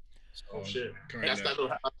 So oh shit! That's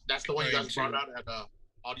the one you guys brought out at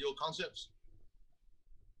Audio Concepts.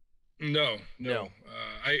 No.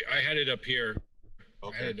 I had it up here.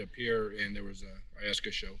 Okay. I had it up here, and there was a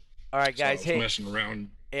Iasca show. All right, guys. So I was messing around.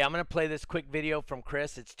 Hey, I'm gonna play this quick video from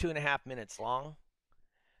Chris. It's 2.5 minutes long.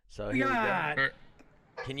 So here we go. Right.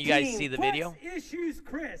 Can you guys see the video? Issues.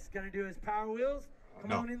 Chris gonna do his power wheels.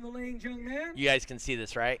 Come on in the lanes, young man. You guys can see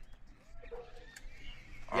this, right?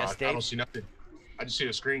 Yes, Dave? I don't see nothing. I just see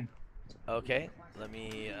the screen. Okay, let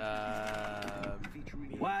me.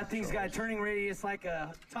 Well, that thing's got a turning radius like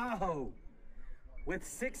a Tahoe with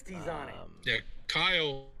 60s on it. Yeah,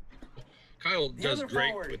 Kyle does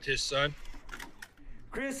great with his son.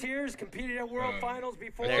 Chris here's competed at World Finals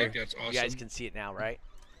before. I think that's awesome. You guys can see it now, right?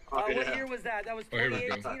 What year was that? That was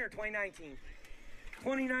 2018 or 2019?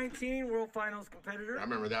 2019 World Finals competitor. I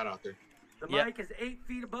remember that out there. The mic is 8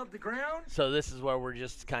 feet above the ground. So this is where we're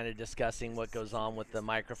just kind of discussing what goes on with the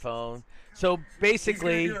microphone. So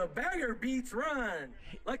basically, he's gonna do a Bagger Beats run.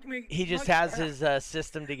 He just has his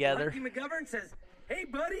system together. Lucky McGovern says, "Hey,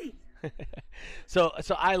 buddy." So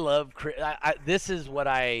I love Chris. This is what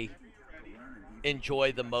I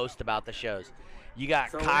enjoy the most about the shows. You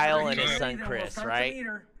got Kyle and his son Chris, right?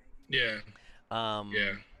 Yeah.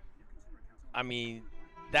 Yeah. I mean,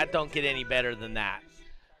 that don't get any better than that.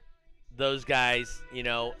 Those guys, you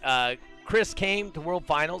know, Chris came to World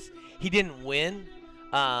Finals. He didn't win,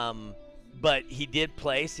 but he did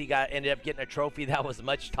place. He ended up getting a trophy that was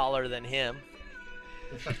much taller than him.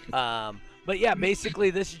 But yeah, basically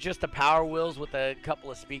this is just a Power Wheels with a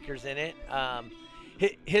couple of speakers in it.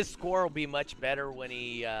 his score will be much better when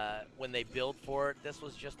when they build for it. This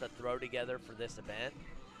was just a throw together for this event.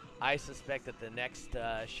 I suspect that the next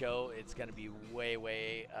show it's going to be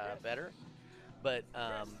way better. But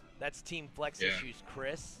that's Team Flex Issues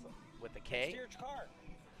Chris with a K.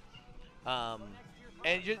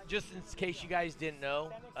 And just in case you guys didn't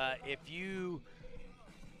know, if you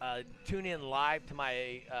tune in live to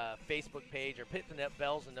my Facebook page or hit the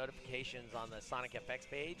bells and notifications on the Sonic FX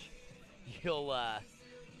page,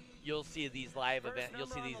 you'll see these live events. You'll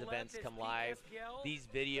see these events come live. These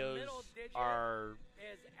videos are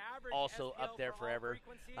also up there forever.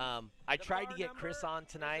 I tried to get Chris on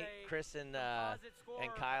tonight, Chris and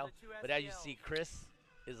Kyle, but as you see, Chris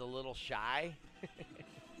is a little shy.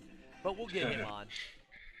 But we'll get him on.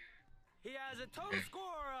 He has a total score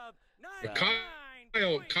of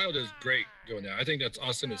Kyle does great doing that. I think that's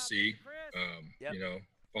awesome to see. You know,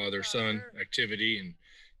 father-son activity, and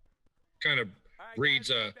kind of breeds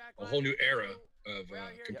a whole new era of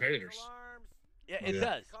competitors. Yeah, it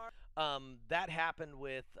does. That happened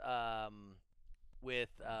with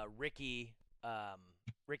Ricky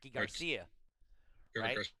Garcia,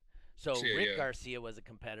 right? So Rick Garcia was a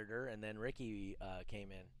competitor, and then Ricky came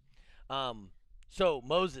in. So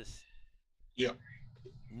Moses,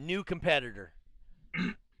 new competitor.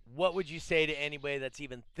 What would you say to anybody that's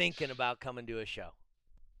even thinking about coming to a show?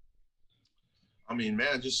 I mean,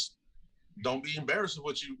 man, just don't be embarrassed of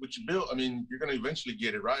what you built. I mean, you're gonna eventually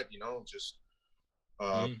get it right. You know, just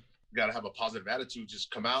you gotta have a positive attitude.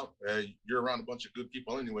 Just come out. You're around a bunch of good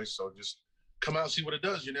people anyway, so just come out and see what it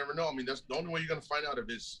does. You never know. I mean, that's the only way you're gonna find out if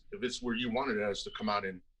it's where you wanted it, is to come out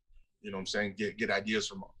and, you know what I'm saying, get ideas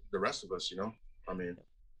from the rest of us. You know, I mean,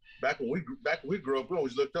 back when we grew up, we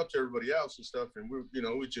always looked up to everybody else and stuff, and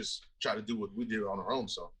we just try to do what we did on our own.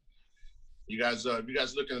 So you guys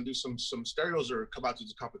looking to do some stereos or come out to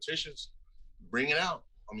the competitions, bring it out.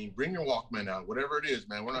 I mean, bring your Walkman out, whatever it is,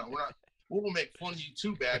 man. We will make fun of you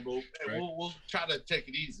too bad, but we'll try to take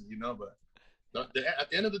it easy, you know. But at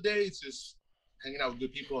the end of the day, it's just hanging out with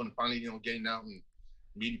good people and finally, you know, getting out and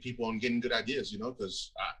meeting people and getting good ideas, you know,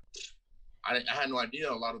 because I had no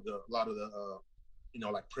idea a lot of the you know,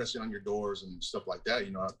 like pressing on your doors and stuff like that,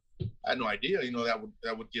 you know. I had no idea, you know, that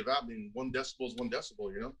would give out. I mean, 1 decibel is 1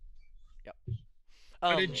 decibel, you know. Yep.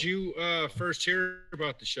 How did you first hear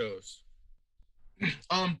about the shows?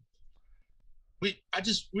 We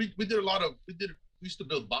used to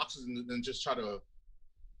build boxes and then just try to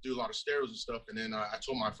do a lot of stereos and stuff. And then I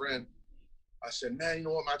told my friend, I said, man, you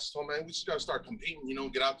know what? I just told him, man, we just got to start competing, you know,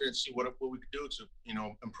 get out there and see what we could do to, you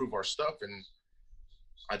know, improve our stuff. And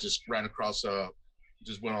I just ran across,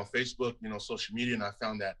 just went on Facebook, you know, social media, and I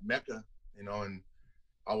found that Mecca, you know, and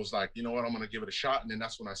I was like, you know what, I'm going to give it a shot. And then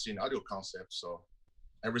that's when I seen Audio Concept. So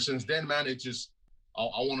ever since then, man, it just, I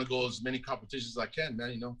want to go as many competitions as I can,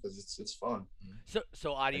 man, you know, because it's fun.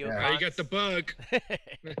 So Audio you got the bug.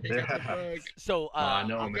 You got the bug. So I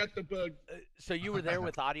know, you got the bug. So you were there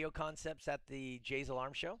with Audio Concepts at the Jay's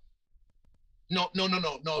Alarm Show? No.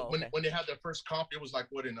 Oh, okay. When they had their first comp, it was like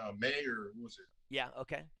what, in May, or what was it? Yeah.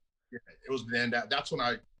 Okay. Yeah, it was then. That's when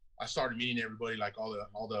I started meeting everybody, like all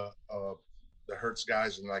the Hertz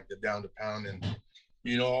guys and like the Down to Pound and,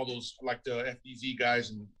 you know, all those like the FDZ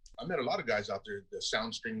guys, and I met a lot of guys out there, the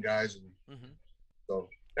Soundstream guys, and so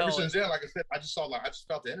ever since then, like I said, I just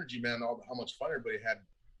felt the energy, man, how much fun everybody had.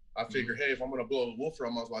 I figured, hey, if I'm gonna blow a woofer, I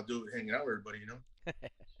might as well do it hanging out with everybody, you know.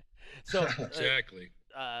 So exactly.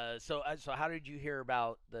 So how did you hear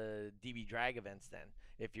about the DB Drag events then,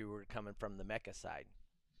 if you were coming from the Mecca side?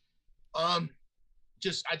 I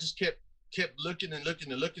just kept looking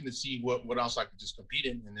to see what else I could just compete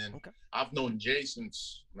in, and then I've known Jay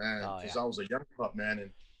since I was a young pup, man,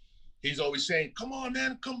 and he's always saying, "Come on,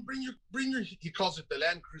 man, come bring your." He calls it the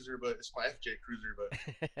Land Cruiser, but it's my FJ Cruiser, but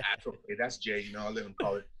that's okay. That's Jay, you know. I let him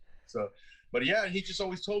call it. So, but yeah, he just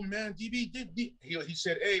always told me, man, DB. He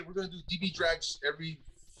said, "Hey, we're gonna do DB drags every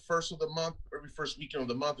first of the month, every first weekend of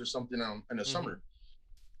the month, or something in the summer."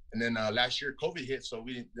 And then last year COVID hit, so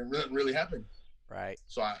it didn't really happen. Right.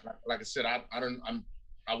 So like I said, I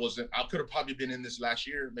could have probably been in this last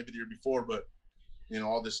year, maybe the year before, but you know,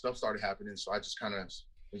 all this stuff started happening. So I kind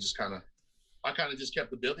of just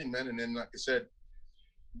kept the building, man. And then, like I said,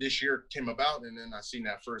 this year came about, and then I seen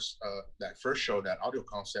that first show, that Audio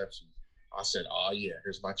Concepts. And I said, oh yeah,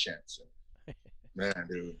 here's my chance. And, man,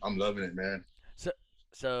 dude, I'm loving it, man.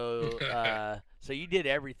 So you did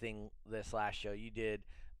everything this last show. You did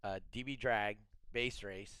DB Drag, Base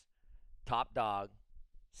Race, Top Dog,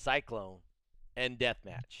 Cyclone, and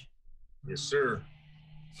Deathmatch. Yes, sir.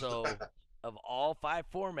 So, of all 5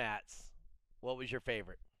 formats, what was your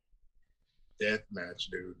favorite? Deathmatch,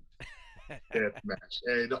 dude. Death match.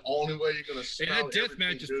 Hey, the only way you're gonna smell. Hey, that death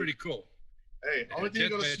match is pretty cool. Hey, only thing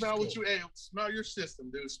you're gonna smell with you. Hey, smell your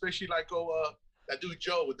system, dude. Especially like that dude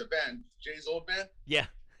Joe with the band, Jay's old band. Yeah.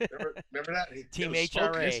 Remember that? Team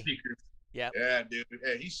HRA. Yeah. Yeah, dude.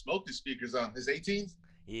 Hey, he smoked his speakers on his 18s.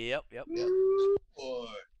 Yep. Ooh, boy.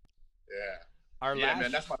 Yeah.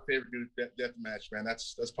 Man, that's my favorite dude. Death match, man.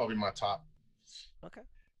 That's probably my top. Okay.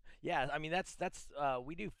 Yeah, I mean that's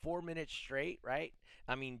we do 4 minutes straight, right?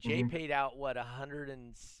 I mean Jay paid out what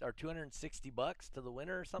 $260 to the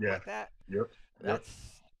winner or something like that. Yep.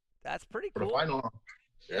 That's pretty cool. For the final.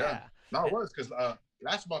 Yeah. No, it was because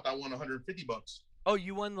last month I won $150. Oh,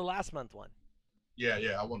 you won the last month one. Yeah,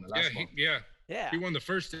 I won the last month. Yeah. He won the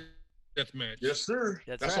first death match. Yes, sir.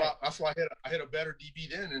 That's right. why I hit a better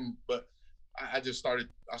DB then, but I just started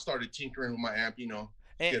tinkering with my amp, get a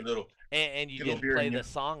little. And you didn't play the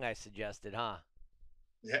song I suggested, huh?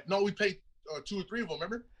 Yeah. No, we played 2 or 3 of them.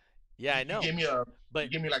 Remember? Yeah, I know. You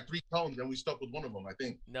gave me like 3 tones, and we stuck with one of them, I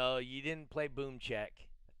think. No, you didn't play Boom Check.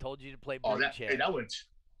 I told you to play Boom Check. Hey, that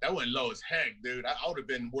went low as heck, dude. I would have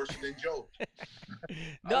been worse than Joe.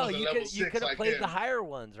 No, you could have played the higher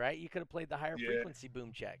ones, right? You could have played the higher frequency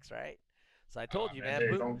Boom Checks, right? So I told you, man.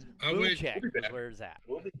 Boom Check is where it's at.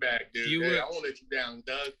 We'll be back, dude. I won't let you down,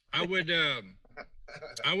 Doug.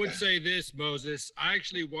 I would say this, Moses. I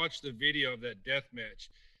actually watched the video of that death match.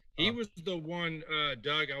 He was the one,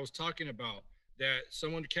 Doug, I was talking about, that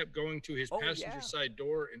someone kept going to his passenger side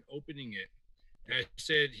door and opening it. And I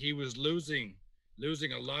said he was losing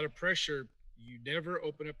a lot of pressure. You never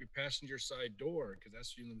open up your passenger side door because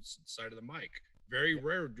that's the side of the mic. Very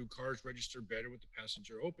rare do cars register better with the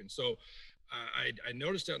passenger open. So I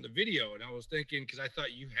noticed that in the video, and I was thinking, because I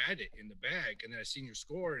thought you had it in the bag, and then I seen your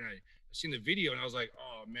score, and I seen the video, and I was like,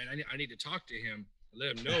 oh man, I need to talk to him,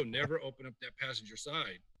 let him know, never open up that passenger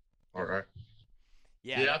side. All right.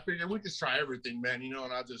 Yeah, I figured we just try everything, man. And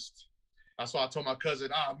that's why I told my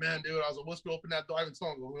cousin, man, dude, I was like, once we open that door, I haven't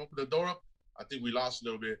told him, when we open the door up, I think we lost a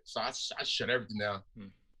little bit. So I shut everything down.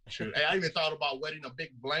 Shoot. Hey, I even thought about wetting a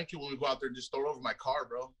big blanket when we go out there and just throw it over my car,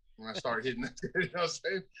 bro. When I started hitting it, you know what I'm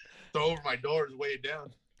saying? Throw over my doors, weigh it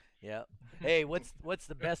down. Yeah. Hey, what's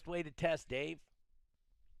the best way to test, Dave?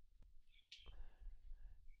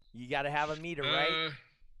 You got to have a meter, right? I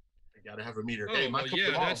got to have a meter. Oh, hey, well,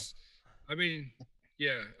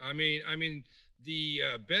 yeah, I mean, the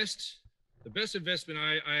best investment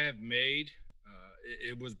I have made,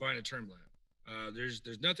 it was buying a turn lab. There's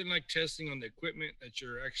nothing like testing on the equipment that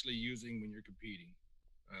you're actually using when you're competing.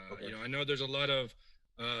 I know there's a lot of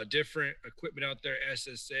different equipment out there,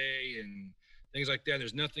 SSA and things like that.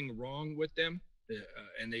 There's nothing wrong with them,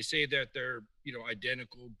 and they say that they're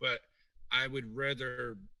identical, but I would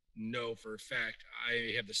rather know for a fact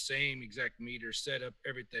I have the same exact meter set up,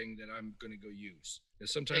 everything that I'm going to go use. And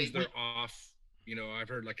sometimes they're off. I've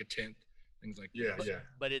heard like a tenth, things like that. Yeah.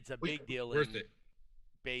 But it's a big deal. Worth it.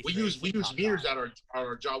 We use meters at our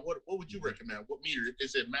job. What would you recommend? What meter?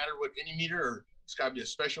 Does it matter what any meter, or it's got to be a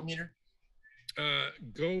special meter?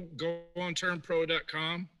 Go on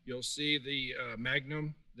turnpro.com. You'll see the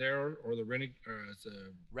Magnum there, or the the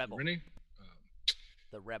Rebel.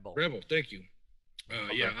 The Rebel. Rebel. Thank you.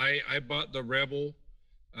 Yeah, I bought the Rebel.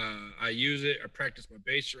 I use it. I practice my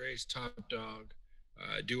base race, top dog.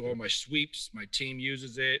 I do all my sweeps. My team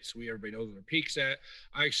uses it, so everybody knows where their peak's at.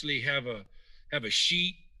 I actually have a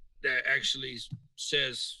sheet that actually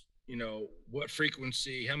says, what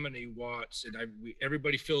frequency, how many watts, and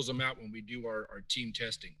everybody fills them out when we do our team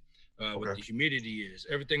testing. What the humidity is,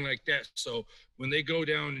 everything like that. So when they go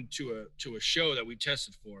down into a show that we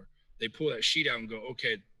tested for, they pull that sheet out and go,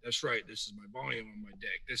 okay, that's right. This is my volume on my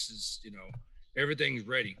deck. This is, everything's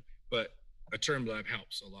ready. But a turn lab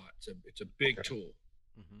helps a lot. It's a big tool.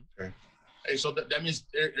 Mm-hmm. Okay. Hey, so that means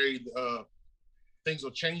things will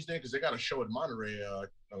change then, because they got a show in Monterey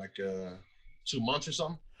like 2 months or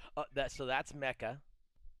something. That's Mecca.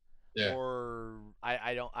 Yeah. Or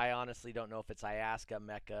I honestly don't know if it's Iasca,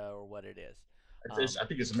 Mecca, or what it is. I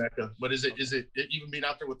think it's Mecca, but is it even being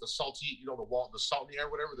out there with the salty, the salt in the air,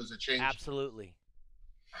 whatever? Does it change? Absolutely.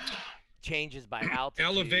 Changes by altitude,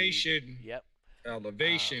 elevation. Yep.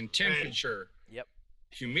 Elevation, temperature. Yep.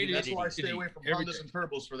 Humidity. That's why I stay away from Hondas and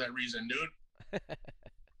turbos for that reason, dude.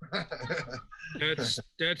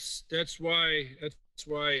 that's why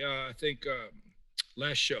I think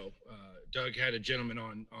last show Doug had a gentleman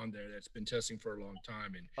on there that's been testing for a long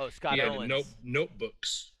time, and Scott Owens.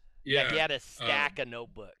 Notebooks. Yeah, he had a stack of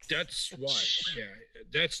notebooks. That's why. Yeah,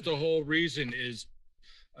 that's the whole reason is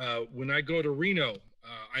when I go to Reno,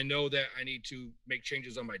 I know that I need to make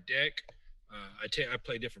changes on my deck. I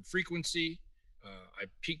play different frequency. I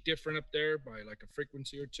peak different up there by like a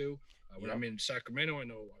frequency or two. When I'm in Sacramento, I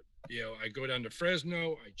know, I go down to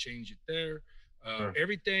Fresno, I change it there.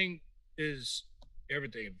 Everything is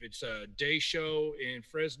everything. If it's a day show in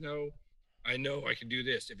Fresno, I know I can do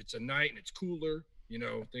this. If it's a night and it's cooler,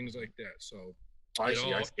 things like that. So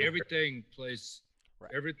everything plays,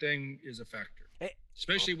 everything is a factor,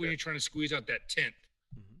 especially when you're trying to squeeze out that 10th.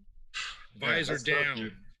 Visor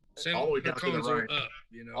down. All the way down to the Rhine. Up,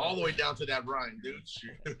 all the way down to that Rhine, dude.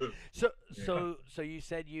 So you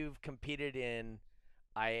said you've competed in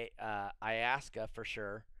IASCA for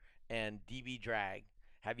sure and DB Drag.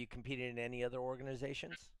 Have you competed in any other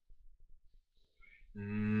organizations?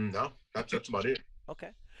 No, that's about it.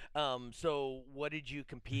 Okay. So what did you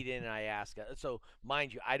compete in IASCA? So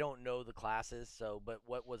mind you, I don't know the classes. but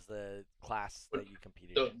what was the class that you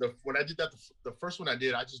competed in? When I did that, the first one I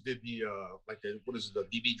did, I just did the the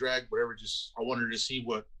DB Drag, whatever. I wanted to see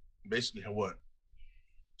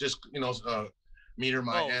meter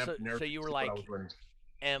my amp. So you were like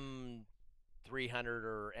M300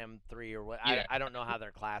 or M3 or what? Yeah. I don't know how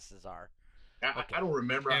their classes are. I don't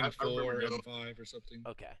remember. M4 or M5 or something.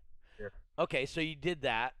 Okay. Yeah. Okay, so you did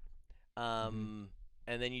that, and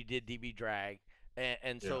then you did DB Drag,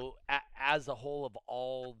 and so as a whole of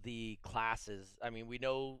all the classes, I mean, we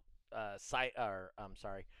know Deathmatch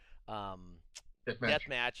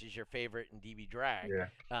is your favorite in DB Drag. Yeah.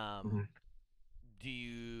 Do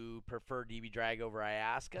you prefer DB Drag over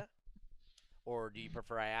IASCA, or do you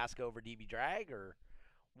prefer IASCA over DB Drag, or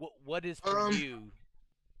what is for you?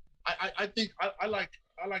 I think I like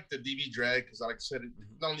the DB Drag because, like I said,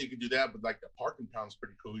 not only you can do that, but like the parking pound's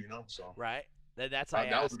pretty cool, So right, that's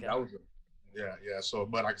IASCA. That was yeah. So,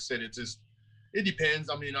 but like I said, it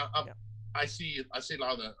depends. I mean, I see a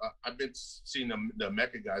lot of the I've been seeing the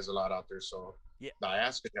Mecca guys a lot out there. So the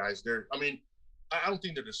IASCA guys, I don't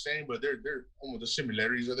think they're the same, but they're almost the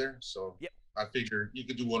similarities are there. So I figure you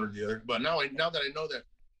could do one or the other. But now that I know that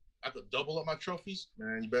I could double up my trophies,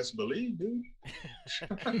 man, you best believe, dude.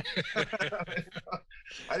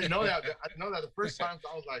 I didn't know that. I didn't know that the first time. So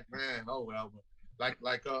I was like, man, oh well. But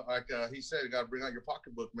like he said, you got to bring out your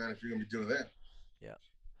pocketbook, man, if you're gonna be doing that. Yeah.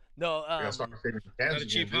 No. Not a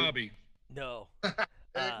cheap hobby. No.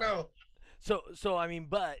 No. So I mean,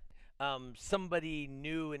 but somebody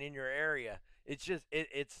new and in your area, it's just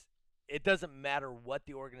it doesn't matter what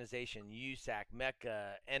the organization, USAC,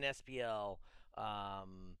 Mecca, NSPL,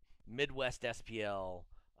 Midwest SPL,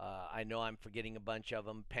 I know I'm forgetting a bunch of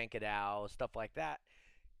them, Pankadao, stuff like that.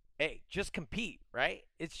 Hey, just compete, right?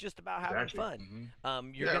 It's just about having fun.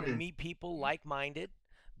 You're going to meet people like-minded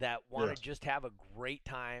that want to just have a great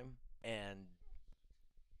time, and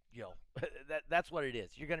that's what it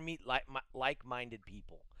is. You're going to meet like-minded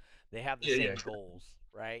people. They have the same goals,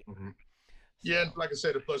 right? Mm-hmm. Yeah, and like I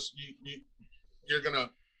said, plus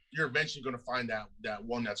you're eventually going to find that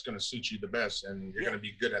one that's going to suit you the best, and you're going to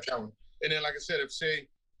be good at that one. And then, like I said, if say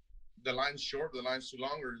the line's short, the line's too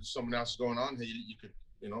long, or something else is going on, hey, you could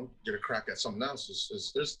get a crack at something else.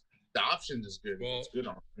 There's the option is good. Well, it's good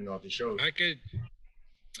on the show. I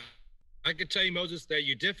could tell you, Moses, that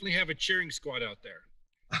you definitely have a cheering squad out there.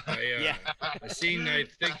 I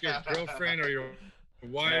think your girlfriend or your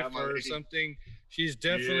wife or something. She's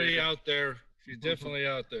definitely out there. She's definitely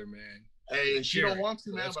out there, man. Hey, and she don't want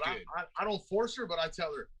to, man, but I don't force her, but I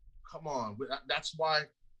tell her, come on. That's why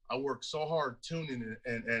I work so hard tuning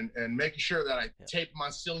and making sure that I tape my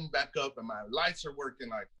ceiling back up and my lights are working.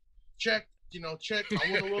 Like, check, check. I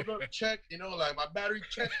want to look up, check, like my battery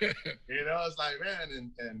check. It's like,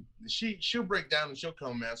 man, and she'll break down and she'll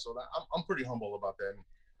come, man. So I'm pretty humble about that. And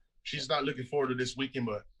she's not looking forward to this weekend,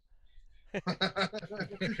 but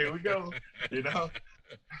here we go,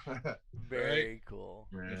 Very cool.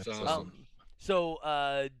 That's awesome. So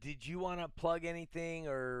did you want to plug anything,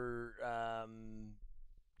 or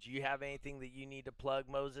do you have anything that you need to plug,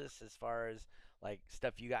 Moses, as far as like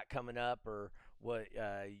stuff you got coming up, or what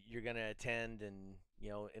you're gonna attend and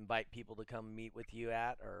invite people to come meet with you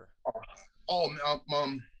at, or? Well,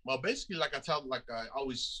 basically, like I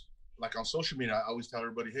always, like on social media, I always tell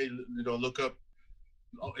everybody, hey, look up.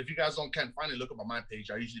 If you guys can't find it, look up on my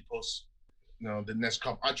page. I usually post, the next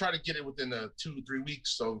couple. I try to get it within 2-3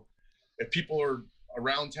 weeks. So if people are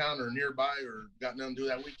around town or nearby or got nothing to do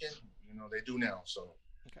that weekend, they do now. So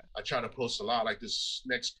I try to post a lot. Like this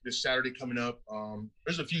Saturday coming up.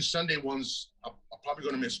 There's a few Sunday ones. I'm probably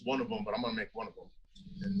going to miss one of them, but I'm going to make one of them.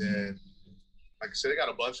 And then, like I said, I got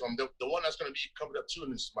a bunch of them. The one that's going to be coming up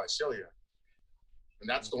too is Visalia. And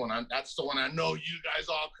that's the one I know you guys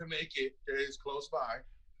all can make it. It's close by.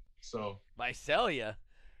 So Visalia,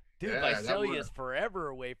 dude, Visalia is forever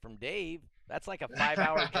away from Dave. That's like a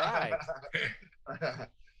 5-hour drive.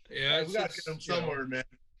 We got to get them somewhere, man.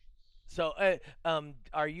 So,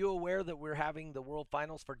 are you aware that we're having the World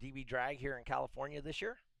Finals for DB Drag here in California this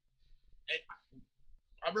year?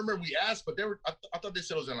 I remember we asked, but I thought they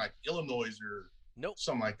said it was in like Illinois or nope,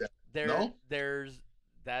 something like that.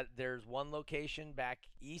 There's one location back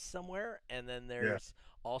east somewhere, and then there's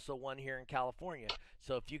also one here in California.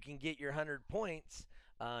 So if you can get your 100 points,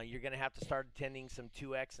 you're going to have to start attending some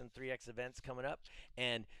 2X and 3X events coming up.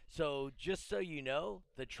 And so just so you know,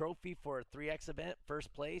 the trophy for a 3X event,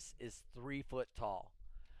 first place, is 3 foot tall.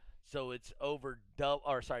 So it's 4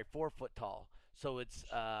 foot tall. So it's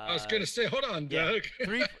I was gonna say, hold on, Doug.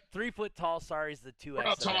 Yeah, 3 foot tall. Sorry, is the 2X.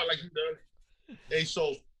 I'm tall like you, Doug. Hey,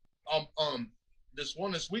 so this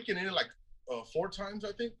one this weekend in like 4 times,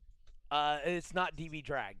 I think. It's not DB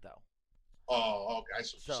Drag though. Oh, okay. I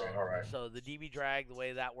see what you're saying. All right. So the DB Drag, the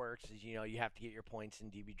way that works is, you have to get your points in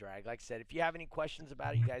DB Drag. Like I said, if you have any questions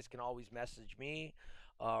about it, you guys can always message me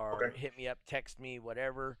or hit me up, text me,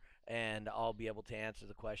 whatever, and I'll be able to answer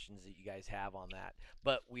the questions that you guys have on that.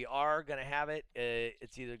 But we are going to have it.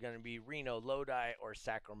 It's either going to be Reno, Lodi, or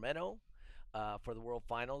Sacramento for the World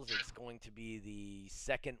Finals. It's going to be the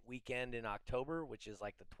second weekend in October, which is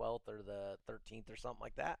like the 12th or the 13th or something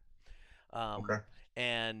like that.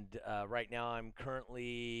 And right now I'm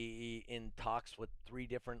currently in talks with 3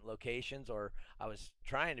 different locations, or I was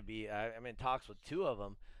trying to be. I'm in talks with 2 of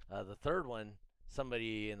them. The third one,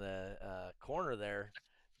 somebody in the corner there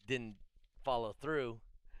didn't follow through.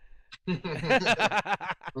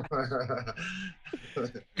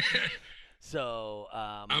 So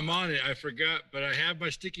I'm on it. I forgot, but I have my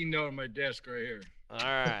sticky note on my desk right here. All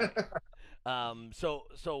right.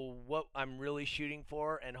 So what I'm really shooting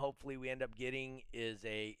for, and hopefully we end up getting, is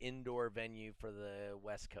a indoor venue for the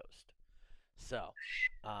West Coast. So,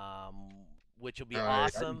 which will be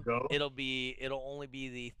awesome. It'll only be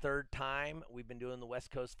the 3rd time we've been doing the West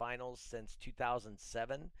Coast Finals since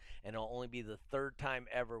 2007, and it'll only be the 3rd time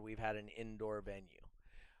ever we've had an indoor venue.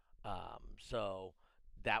 So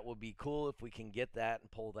that would be cool if we can get that and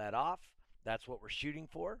pull that off. That's what we're shooting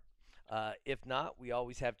for. If not, we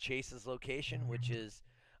always have Chase's location, which is,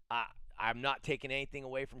 I'm not taking anything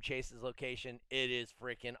away from Chase's location. It is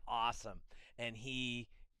freaking awesome. And he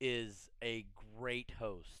is a great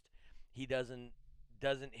host. He doesn't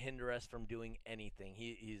hinder us from doing anything.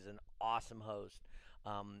 He's an awesome host.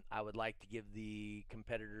 I would like to give the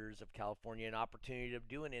competitors of California an opportunity to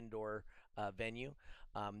do an indoor venue.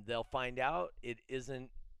 They'll find out it isn't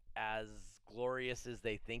as glorious as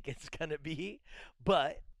they think it's going to be,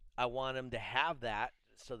 but I want them to have that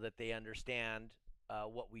so that they understand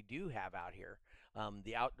what we do have out here.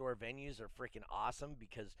 The outdoor venues are freaking awesome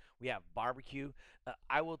because we have barbecue.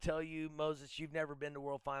 I will tell you, Moses, you've never been to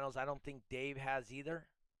World Finals. I don't think Dave has either.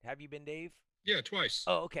 Have you been, Dave? Yeah, twice.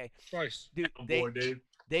 Oh, okay. Twice. Dude,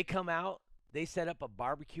 they come out, they set up a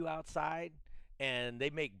barbecue outside, and they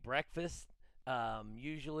make breakfast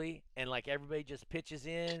usually, and like everybody just pitches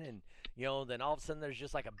in, and then all of a sudden there's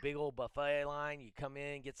just like a big old buffet line. You come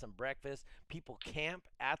in, get some breakfast. People camp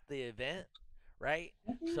at the event, right?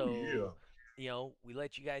 So we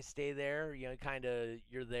let you guys stay there.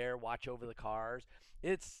 You're there, watch over the cars.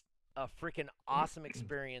 It's a freaking awesome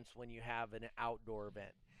experience when you have an outdoor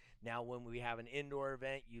event. Now, when we have an indoor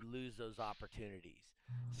event, you lose those opportunities.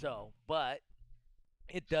 So, but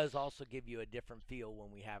it does also give you a different feel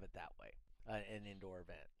when we have it that way, an indoor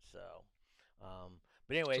event. So,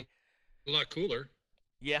 but anyway, a lot cooler.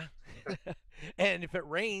 Yeah. And if it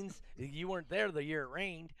rains, you weren't there the year it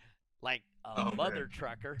rained, like a mother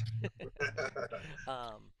trucker.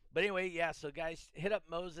 But anyway, yeah, so guys, hit up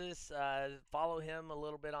Moses, follow him a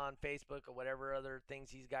little bit on Facebook or whatever other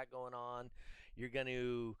things he's got going on. You're going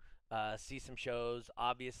to see some shows.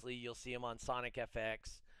 Obviously, you'll see him on Sonic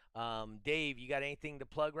FX. Dave, you got anything to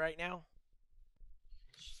plug right now?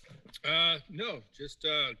 No, just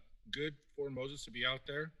good for Moses to be out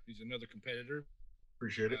there. He's another competitor.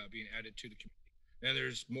 Appreciate it. Being added to the community. And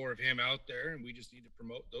there's more of him out there, and we just need to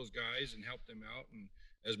promote those guys and help them out. And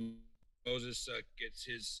as Moses gets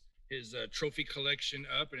his trophy collection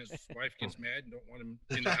up, and his wife gets mad and don't want him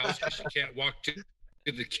in the house because she can't walk to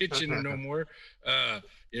the kitchen or no more, but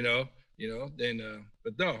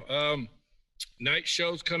no, night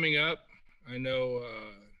shows coming up. I know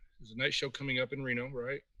there's a night show coming up in Reno,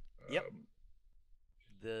 right? Yep.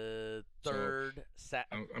 The third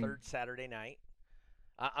Saturday night.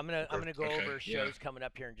 I'm gonna go over shows coming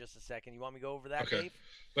up here in just a second. You want me to go over that, Dave?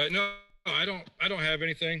 But no, I don't have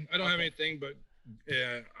anything. I don't have anything, but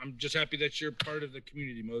I'm just happy that you're part of the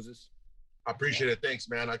community, Moses. I appreciate it. Thanks,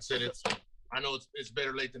 man. Like I said, I know it's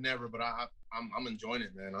better late than never, but I'm enjoying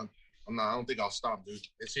it, man. I don't think I'll stop, dude.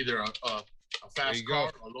 It's either a fast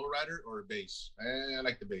car, a lowrider, or a bass. I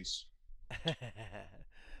like the bass.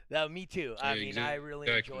 No, me too. I mean, I really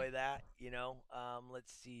Exactly. enjoy that.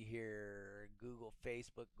 Let's see here. Google,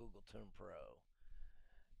 Facebook, Google Tune Pro,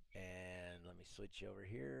 and let me switch over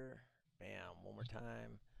here. Bam, one more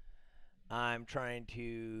time. I'm trying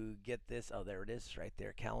to get this. Oh, there it is, right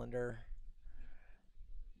there. Calendar.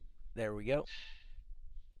 There we go.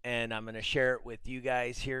 And I'm going to share it with you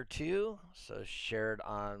guys here too. So share it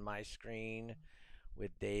on my screen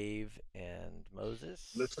with Dave and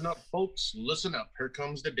Moses. Listen up, folks. Listen up. Here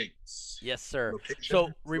comes the dates. Yes, sir. Location,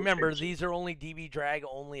 so remember, location. These are only DB Drag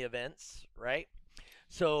only events, right?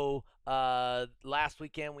 So last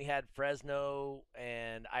weekend we had Fresno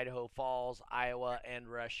and Idaho Falls, Iowa, and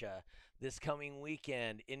Russia. This coming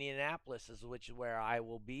weekend, Indianapolis is where I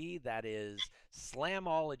will be. That is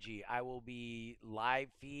Slamology. I will be live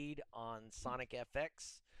feed on Sonic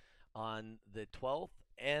FX on the 12th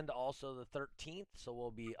and also the 13th.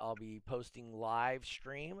 So I'll be posting live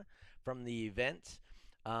stream from the event.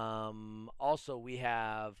 Also, we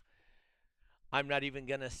have, I'm not even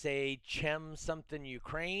going to say Chem something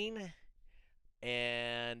Ukraine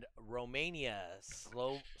and Romania,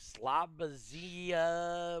 Slobozia,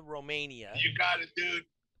 Romania. You got it, dude.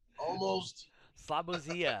 Almost.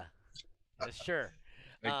 Slobozia. Sure.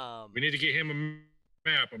 We need to get him a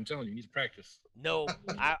map. I'm telling you, he needs to practice. No,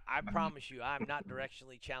 I promise you, I'm not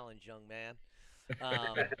directionally challenged, young man.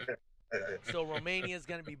 So Romania is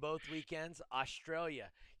going to be both weekends. Australia.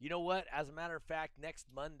 You know what? As a matter of fact, next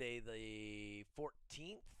Monday, the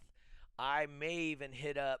 14th, I may even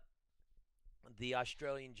hit up the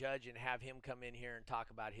Australian judge and have him come in here and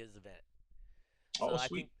talk about his event. So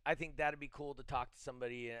sweet. I think that'd be cool to talk to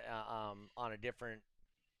somebody on a different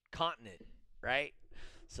continent, right?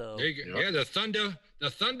 So yeah, the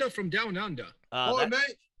thunder from down under.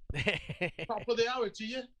 Mate. Top of the hour to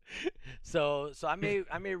you. So I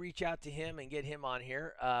may reach out to him and get him on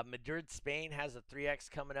here. Madrid, Spain has a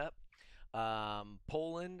 3X coming up.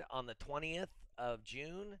 Poland on the 20th of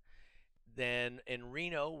June. Then in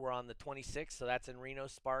Reno, we're on the 26th, so that's in Reno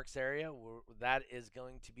Sparks area. That is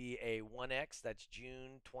going to be a 1X. That's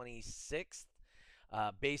June 26th.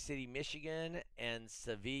 Bay City, Michigan, and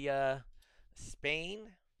Sevilla,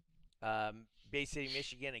 Spain. Bay City,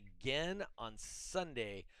 Michigan again on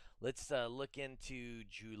Sunday. Let's look into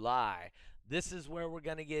July. This is where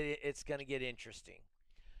it's going to get interesting.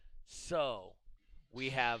 So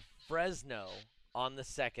we have Fresno on the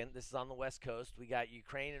 2nd. This is on the West Coast. We got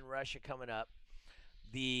Ukraine and Russia coming up.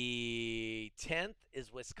 The 10th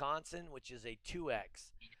is Wisconsin, which is a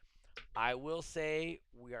 2X. I will say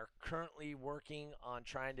we are currently working on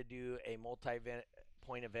trying to do a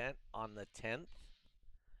multi-point event on the 10th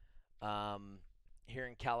here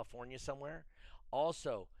in California somewhere.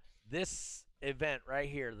 Also, this event right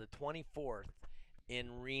here, the 24th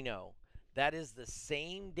in Reno, that is the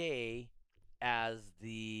same day as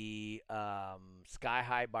the Sky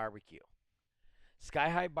High Barbecue. Sky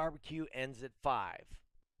High Barbecue ends at 5.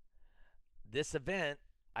 This event,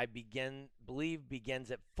 I believe,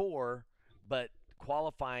 begins at 4, but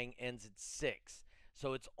qualifying ends at 6.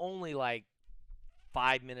 So it's only like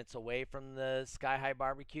 5 minutes away from the Sky High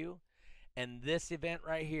Barbecue. And this event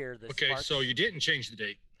right here, So you didn't change the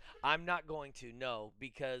date? I'm not going to, no,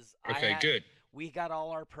 because good. We got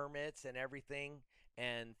all our permits and everything,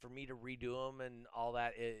 and for me to redo them and all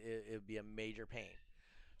that, it would be a major pain.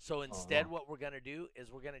 So instead, what we're going to do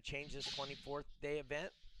is we're going to change this 24th day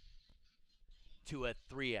event to a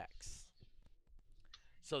 3X.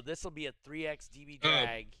 So this will be a 3X DB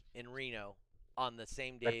drag in Reno on the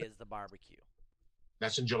same day as the barbecue.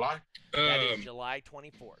 That's in July? That is July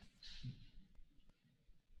 24th.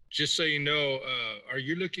 Just so you know, are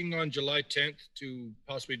you looking on July 10th to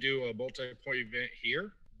possibly do a multi-point event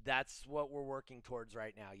here? That's what we're working towards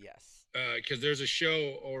right now, yes. Because there's a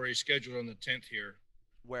show already scheduled on the 10th here.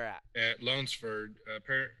 Where at? At Lunsford,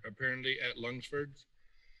 apparently at Lunsford.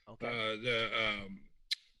 Okay. The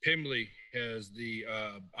Pimley has the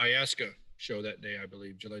Iasca show that day, I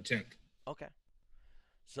believe, July 10th. Okay.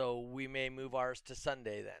 So we may move ours to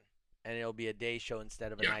Sunday then, and it'll be a day show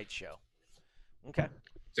instead of a night show. Okay.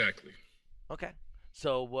 Exactly. Okay.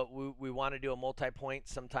 So what we want to do a multi-point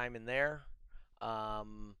sometime in there.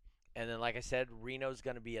 And then, like I said, Reno's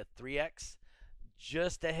going to be a 3X.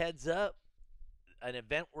 Just a heads up, an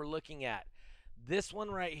event we're looking at. This one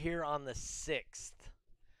right here on the 6th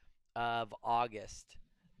of August.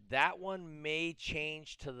 That one may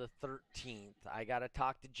change to the 13th. I got to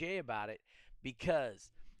talk to Jay about it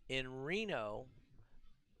because in Reno,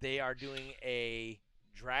 they are doing a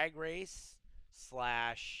drag race /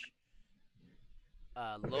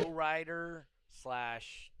 lowrider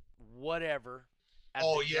 / whatever.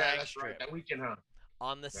 That's right. That weekend, huh?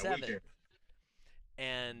 On the 7th.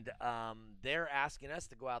 And they're asking us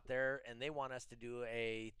to go out there, and they want us to do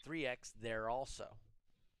a 3X there also.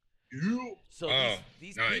 So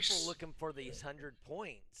these people looking for these 100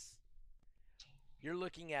 points, you're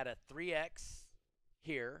looking at a 3X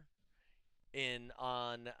here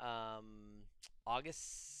on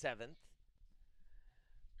August 7th.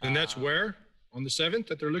 And that's where? On the 7th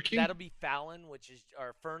that they're looking? That'll be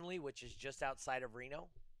Fernley, which is just outside of Reno,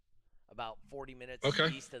 about 40 minutes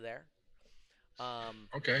east of there.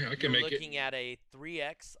 Okay, I can make it. You're looking at a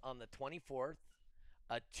 3X on the 24th,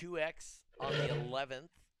 a 2X on the 11th.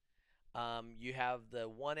 You have the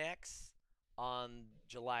 1X on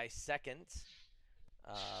July 2nd.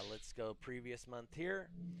 Let's go previous month here.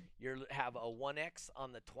 You have a 1X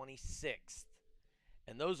on the 26th.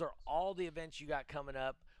 And those are all the events you got coming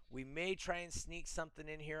up. We may try and sneak something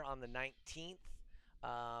in here on the 19th.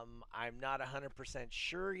 I'm not 100%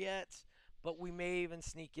 sure yet, but we may even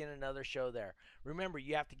sneak in another show there. Remember,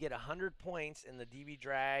 you have to get 100 points in the DB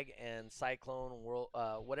Drag and Cyclone World,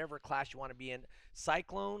 whatever class you want to be in.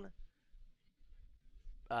 Cyclone,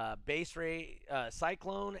 Base Ray,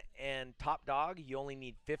 Cyclone, and Top Dog, you only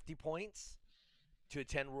need 50 points to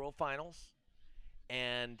attend World Finals.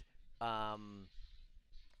 And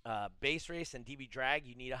Base Race and DB Drag,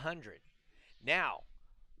 you need 100. Now,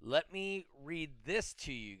 let me read this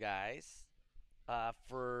to you guys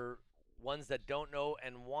for ones that don't know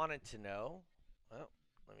and wanted to know. Oh,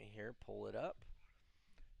 let me pull it up.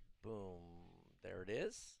 Boom. There it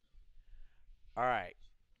is. All right.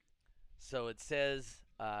 So it says,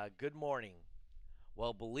 good morning.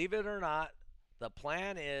 Well, believe it or not, the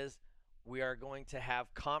plan is we are going to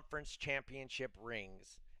have conference championship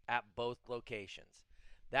rings at both locations.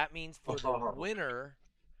 That means for the winner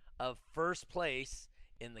of first place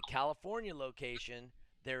in the California location,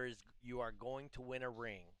 you are going to win a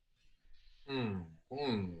ring.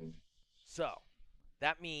 So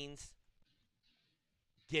that means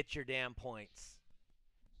get your damn points.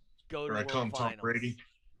 Go to World Finals. Tom Brady.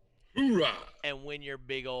 Hoorah! And win your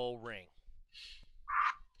big old ring.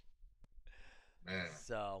 Man.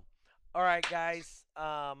 So, all right, guys.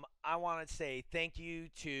 I want to say thank you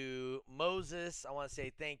to Moses. I want to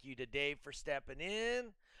say thank you to Dave for stepping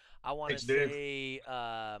in. I want to say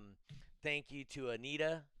thank you to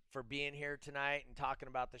Anita for being here tonight and talking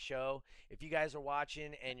about the show. If you guys are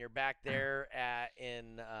watching and you're back there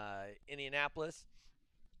in Indianapolis,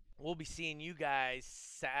 we'll be seeing you guys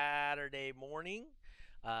Saturday morning,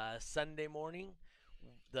 Sunday morning.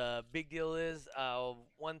 The big deal is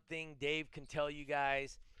one thing Dave can tell you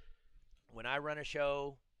guys, when I run a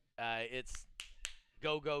show, it's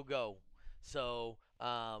go, go, go. So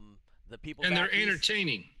the people and they're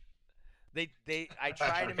entertaining. I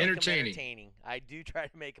try to make them entertaining. I do try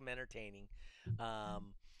to make them entertaining.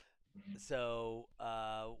 So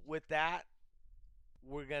with that,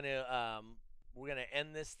 we're gonna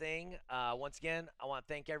end this thing. Once again, I want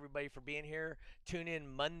to thank everybody for being here. Tune in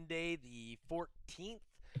Monday the 14th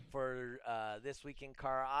for This Week in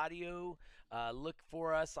Car Audio. Look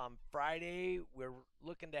for us on Friday. We're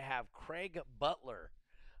looking to have Craig Butler,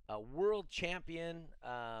 a world champion,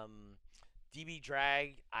 DB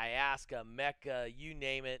Drag, IASCA, Mecca, you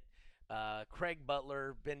name it. Craig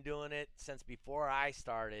Butler, been doing it since before I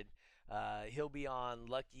started. He'll be on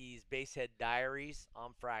Lucky's Basehead Diaries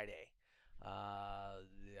on Friday.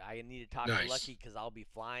 I need to talk to Lucky because I'll be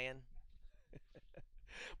flying.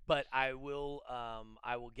 But I will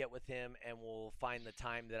get with him and we'll find the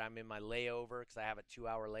time that I'm in my layover because I have a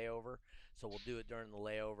 2-hour layover. So we'll do it during the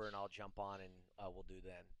layover and I'll jump on and we'll do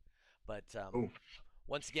then. But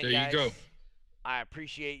once again, there guys, you go. I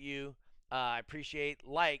appreciate you. I appreciate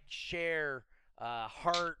share,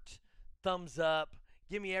 heart, thumbs up.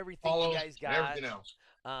 Give me everything you guys got. Everything else.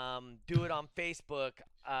 Do it on Facebook,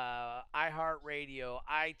 iHeartRadio,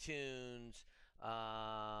 iTunes,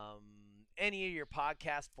 any of your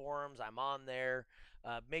podcast forums. I'm on there.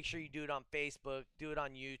 Make sure you do it on Facebook. Do it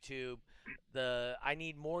on YouTube. I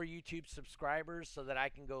need more YouTube subscribers so that I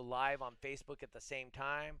can go live on Facebook at the same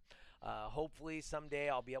time. Hopefully someday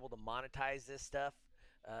I'll be able to monetize this stuff,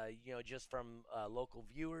 just from local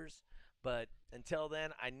viewers. But until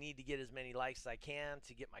then, I need to get as many likes as I can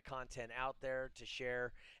to get my content out there to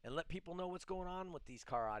share and let people know what's going on with these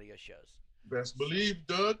car audio shows. Best believe,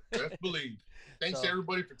 Doug. Best believe. Thanks to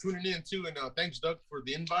everybody for tuning in too, and thanks, Doug, for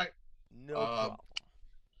the invite. No problem.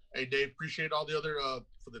 Hey, Dave, appreciate all the other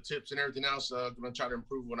for the tips and everything else. Gonna try to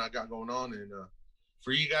improve what I got going on, and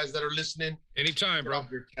for you guys that are listening, anytime, bro.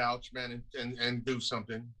 Off your couch, man, and do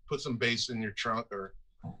something. Put some bass in your trunk or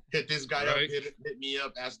hit this guy up, hit me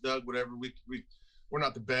up, ask Doug, whatever. We're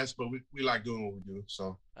not the best, but we like doing what we do.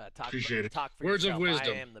 So appreciate it. Talk for Words yourself. of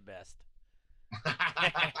wisdom. I am the best.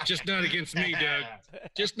 Just not against me, Doug.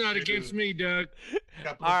 Just not against me, Doug.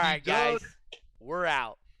 All right, guys. We're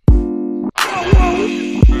out.